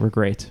other ones that were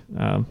great.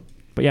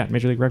 But yeah,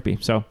 Major League Rugby.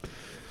 So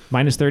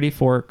minus 30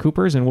 for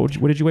Coopers. And what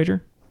did you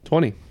wager?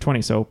 20.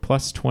 20. So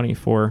plus 20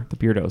 for the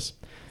Beardos.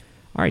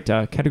 All right,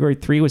 category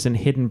 3 was in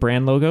hidden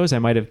brand logos. I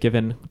might have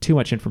given too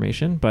much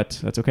information, but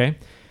that's okay.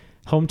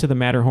 Home to the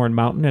Matterhorn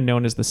Mountain and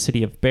known as the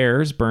City of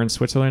Bears, Bern,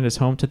 Switzerland is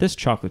home to this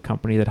chocolate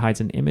company that hides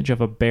an image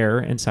of a bear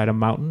inside a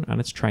mountain on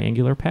its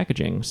triangular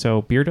packaging.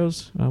 So,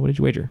 Beardos, what did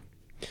you wager?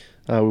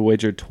 We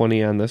wagered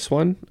 20 on this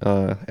one.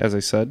 As I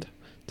said,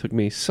 took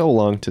me so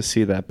long to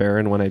see that bear,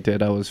 and when I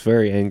did, I was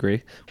very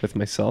angry with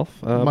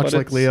myself. Much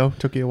like Leo,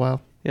 took you a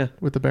while. Yeah.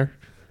 With the bear.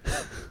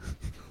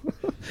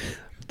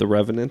 The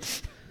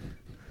Revenant.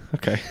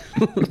 Okay.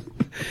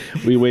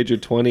 We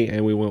wagered 20,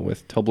 and we went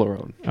with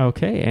Toblerone.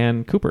 Okay,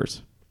 and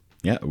Cooper's.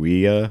 Yeah,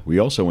 we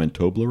also went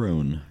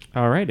Toblerone.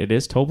 All right, it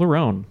is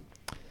Toblerone.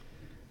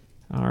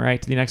 All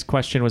right, the next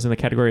question was in the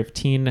category of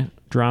teen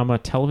drama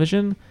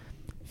television,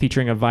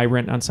 featuring a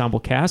vibrant ensemble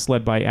cast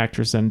led by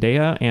actress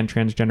Zendaya and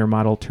transgender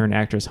model turned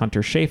actress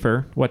Hunter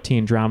Schafer. What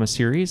teen drama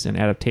series, an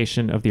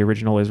adaptation of the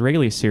original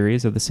Israeli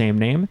series of the same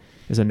name,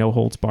 is a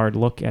no-holds-barred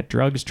look at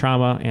drugs,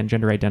 trauma, and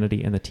gender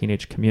identity in the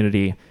teenage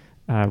community?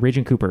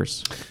 Raging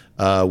Coopers.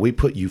 We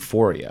put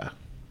Euphoria.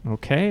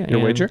 Okay.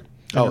 Your wager?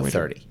 Oh,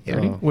 30. Yeah.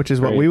 Which is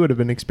what we would have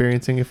been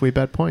experiencing if we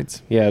bet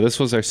points. Yeah, this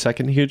was our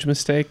second huge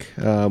mistake.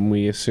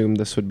 We assumed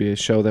this would be a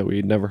show that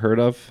we'd never heard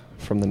of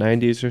from the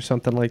 90s or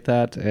something like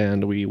that,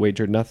 and we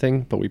wagered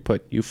nothing, but we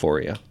put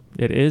Euphoria.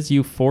 It is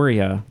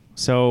Euphoria.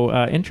 So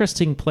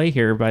interesting play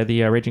here by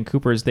the Raging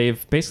Coopers.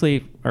 They've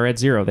basically are at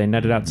 0. They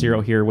netted out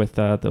 0 here with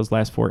those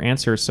last 4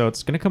 answers. So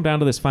it's going to come down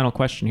to this final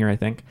question here, I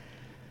think.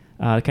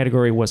 The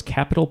category was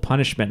capital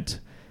punishment.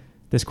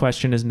 This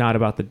question is not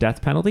about the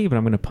death penalty, but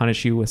I'm going to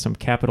punish you with some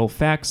capital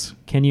facts.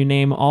 Can you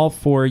name all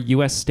 4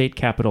 U.S. state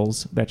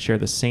capitals that share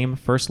the same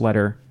first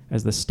letter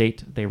as the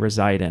state they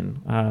reside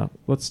in?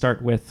 Let's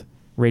start with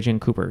Raging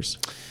Coopers.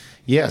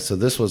 Yeah, so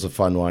this was a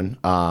fun one.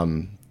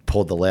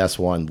 Pulled the last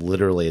one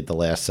literally at the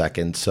last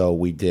second. So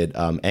we did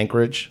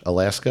Anchorage,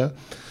 Alaska,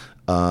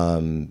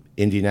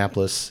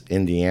 Indianapolis,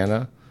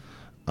 Indiana,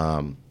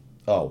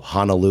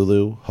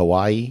 Honolulu,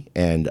 Hawaii,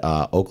 and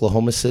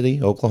Oklahoma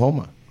City,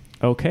 Oklahoma.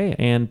 Okay,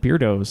 and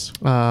Beardos.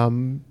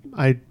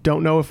 I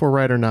don't know if we're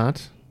right or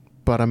not,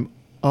 but I'm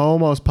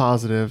almost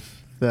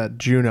positive that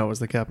Juneau is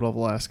the capital of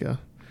Alaska.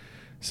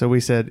 So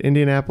we said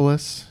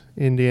Indianapolis,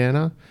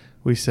 Indiana.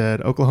 We said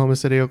Oklahoma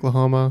City,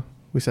 Oklahoma.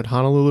 We said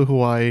Honolulu,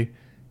 Hawaii,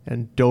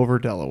 and Dover,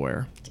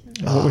 Delaware.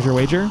 What was your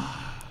wager?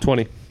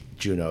 20.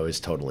 Juneau is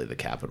totally the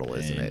capital,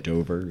 isn't it?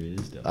 Dover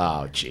is.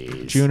 Oh,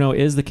 jeez. Juneau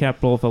is the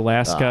capital of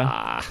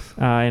Alaska.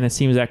 And it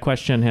seems that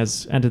question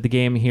has ended the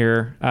game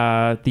here.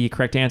 The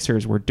correct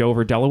answers were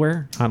Dover,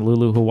 Delaware,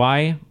 Honolulu,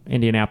 Hawaii,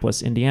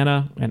 Indianapolis,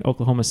 Indiana, and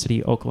Oklahoma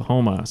City,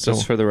 Oklahoma. So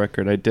just for the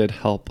record, I did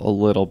help a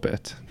little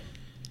bit,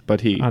 but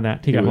he got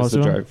was most the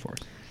of them? driving force.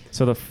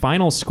 So the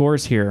final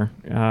scores here,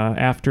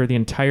 after the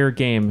entire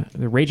game,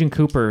 the Raging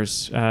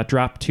Coopers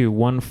dropped to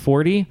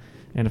 140.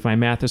 And if my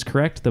math is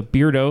correct, the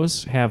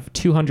Beardos have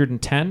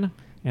 210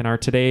 and are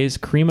today's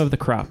cream of the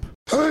crop.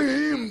 I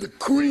am the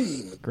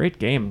cream. Great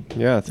game.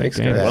 Yeah, thanks,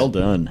 guys. Well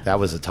done. That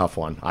was a tough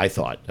one. I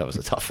thought that was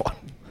a tough one.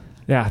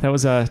 Yeah, that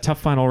was a tough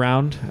final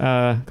round.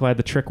 Glad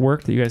the trick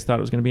worked, that you guys thought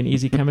it was going to be an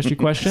easy chemistry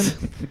question.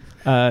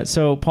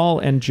 So Paul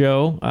and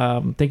Joe,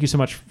 thank you so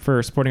much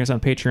for supporting us on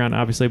Patreon,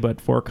 obviously,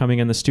 but for coming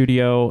in the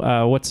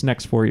studio. What's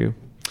next for you?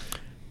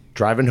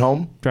 Driving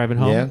home.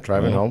 Yeah,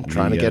 driving home.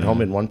 Trying to get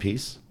home in one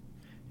piece.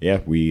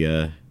 Yeah, we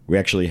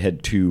actually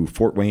head to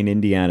Fort Wayne,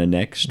 Indiana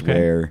next,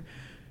 where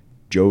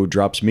Joe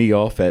drops me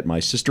off at my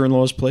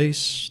sister-in-law's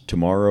place.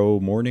 Tomorrow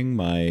morning,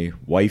 my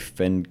wife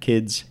and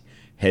kids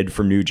head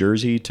from New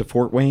Jersey to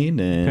Fort Wayne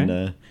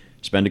and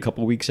spend a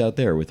couple weeks out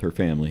there with her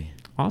family.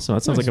 Awesome.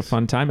 That sounds like a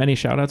fun time. Any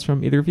shout-outs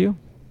from either of you?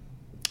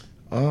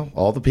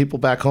 All the people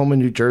back home in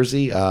New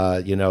Jersey,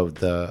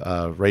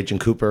 the Raging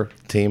Cooper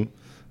team,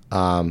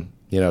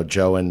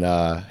 Joe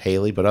and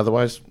Haley, but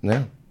otherwise,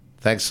 yeah.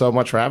 Thanks so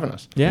much for having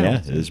us.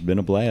 Yeah, it's been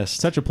a blast.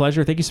 Such a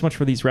pleasure. Thank you so much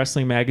for these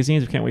wrestling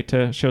magazines. We can't wait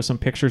to show some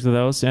pictures of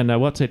those. And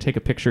we'll have to take a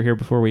picture here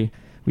before we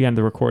end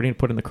the recording and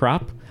put in the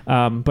crop.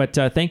 But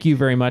thank you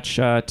very much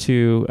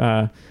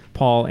to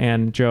Paul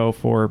and Joe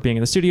for being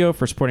in the studio,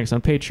 for supporting us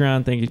on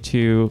Patreon. Thank you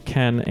to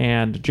Ken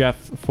and Jeff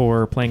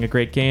for playing a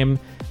great game.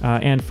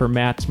 And for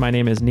Matt, my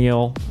name is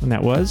Neil, and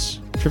that was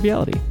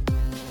Triviality.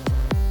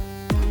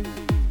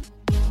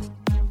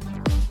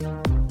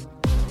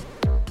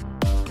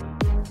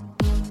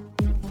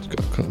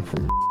 Come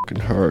from fucking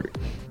heart.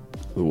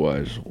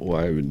 Otherwise,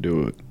 why even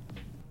do it?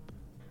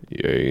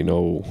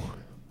 Yeah,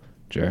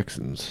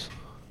 Jackson's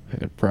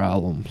had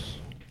problems.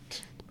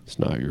 It's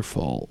not your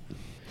fault.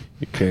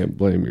 You can't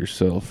blame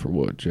yourself for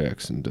what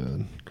Jackson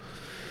did.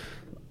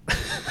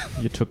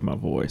 You took my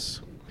voice.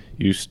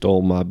 You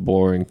stole my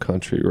boring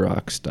country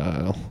rock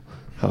style.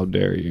 How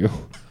dare you?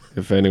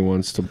 If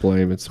anyone's to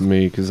blame, it's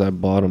me, because I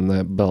bought him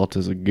that belt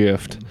as a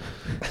gift.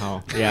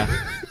 Oh, yeah.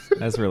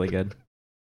 That's really good.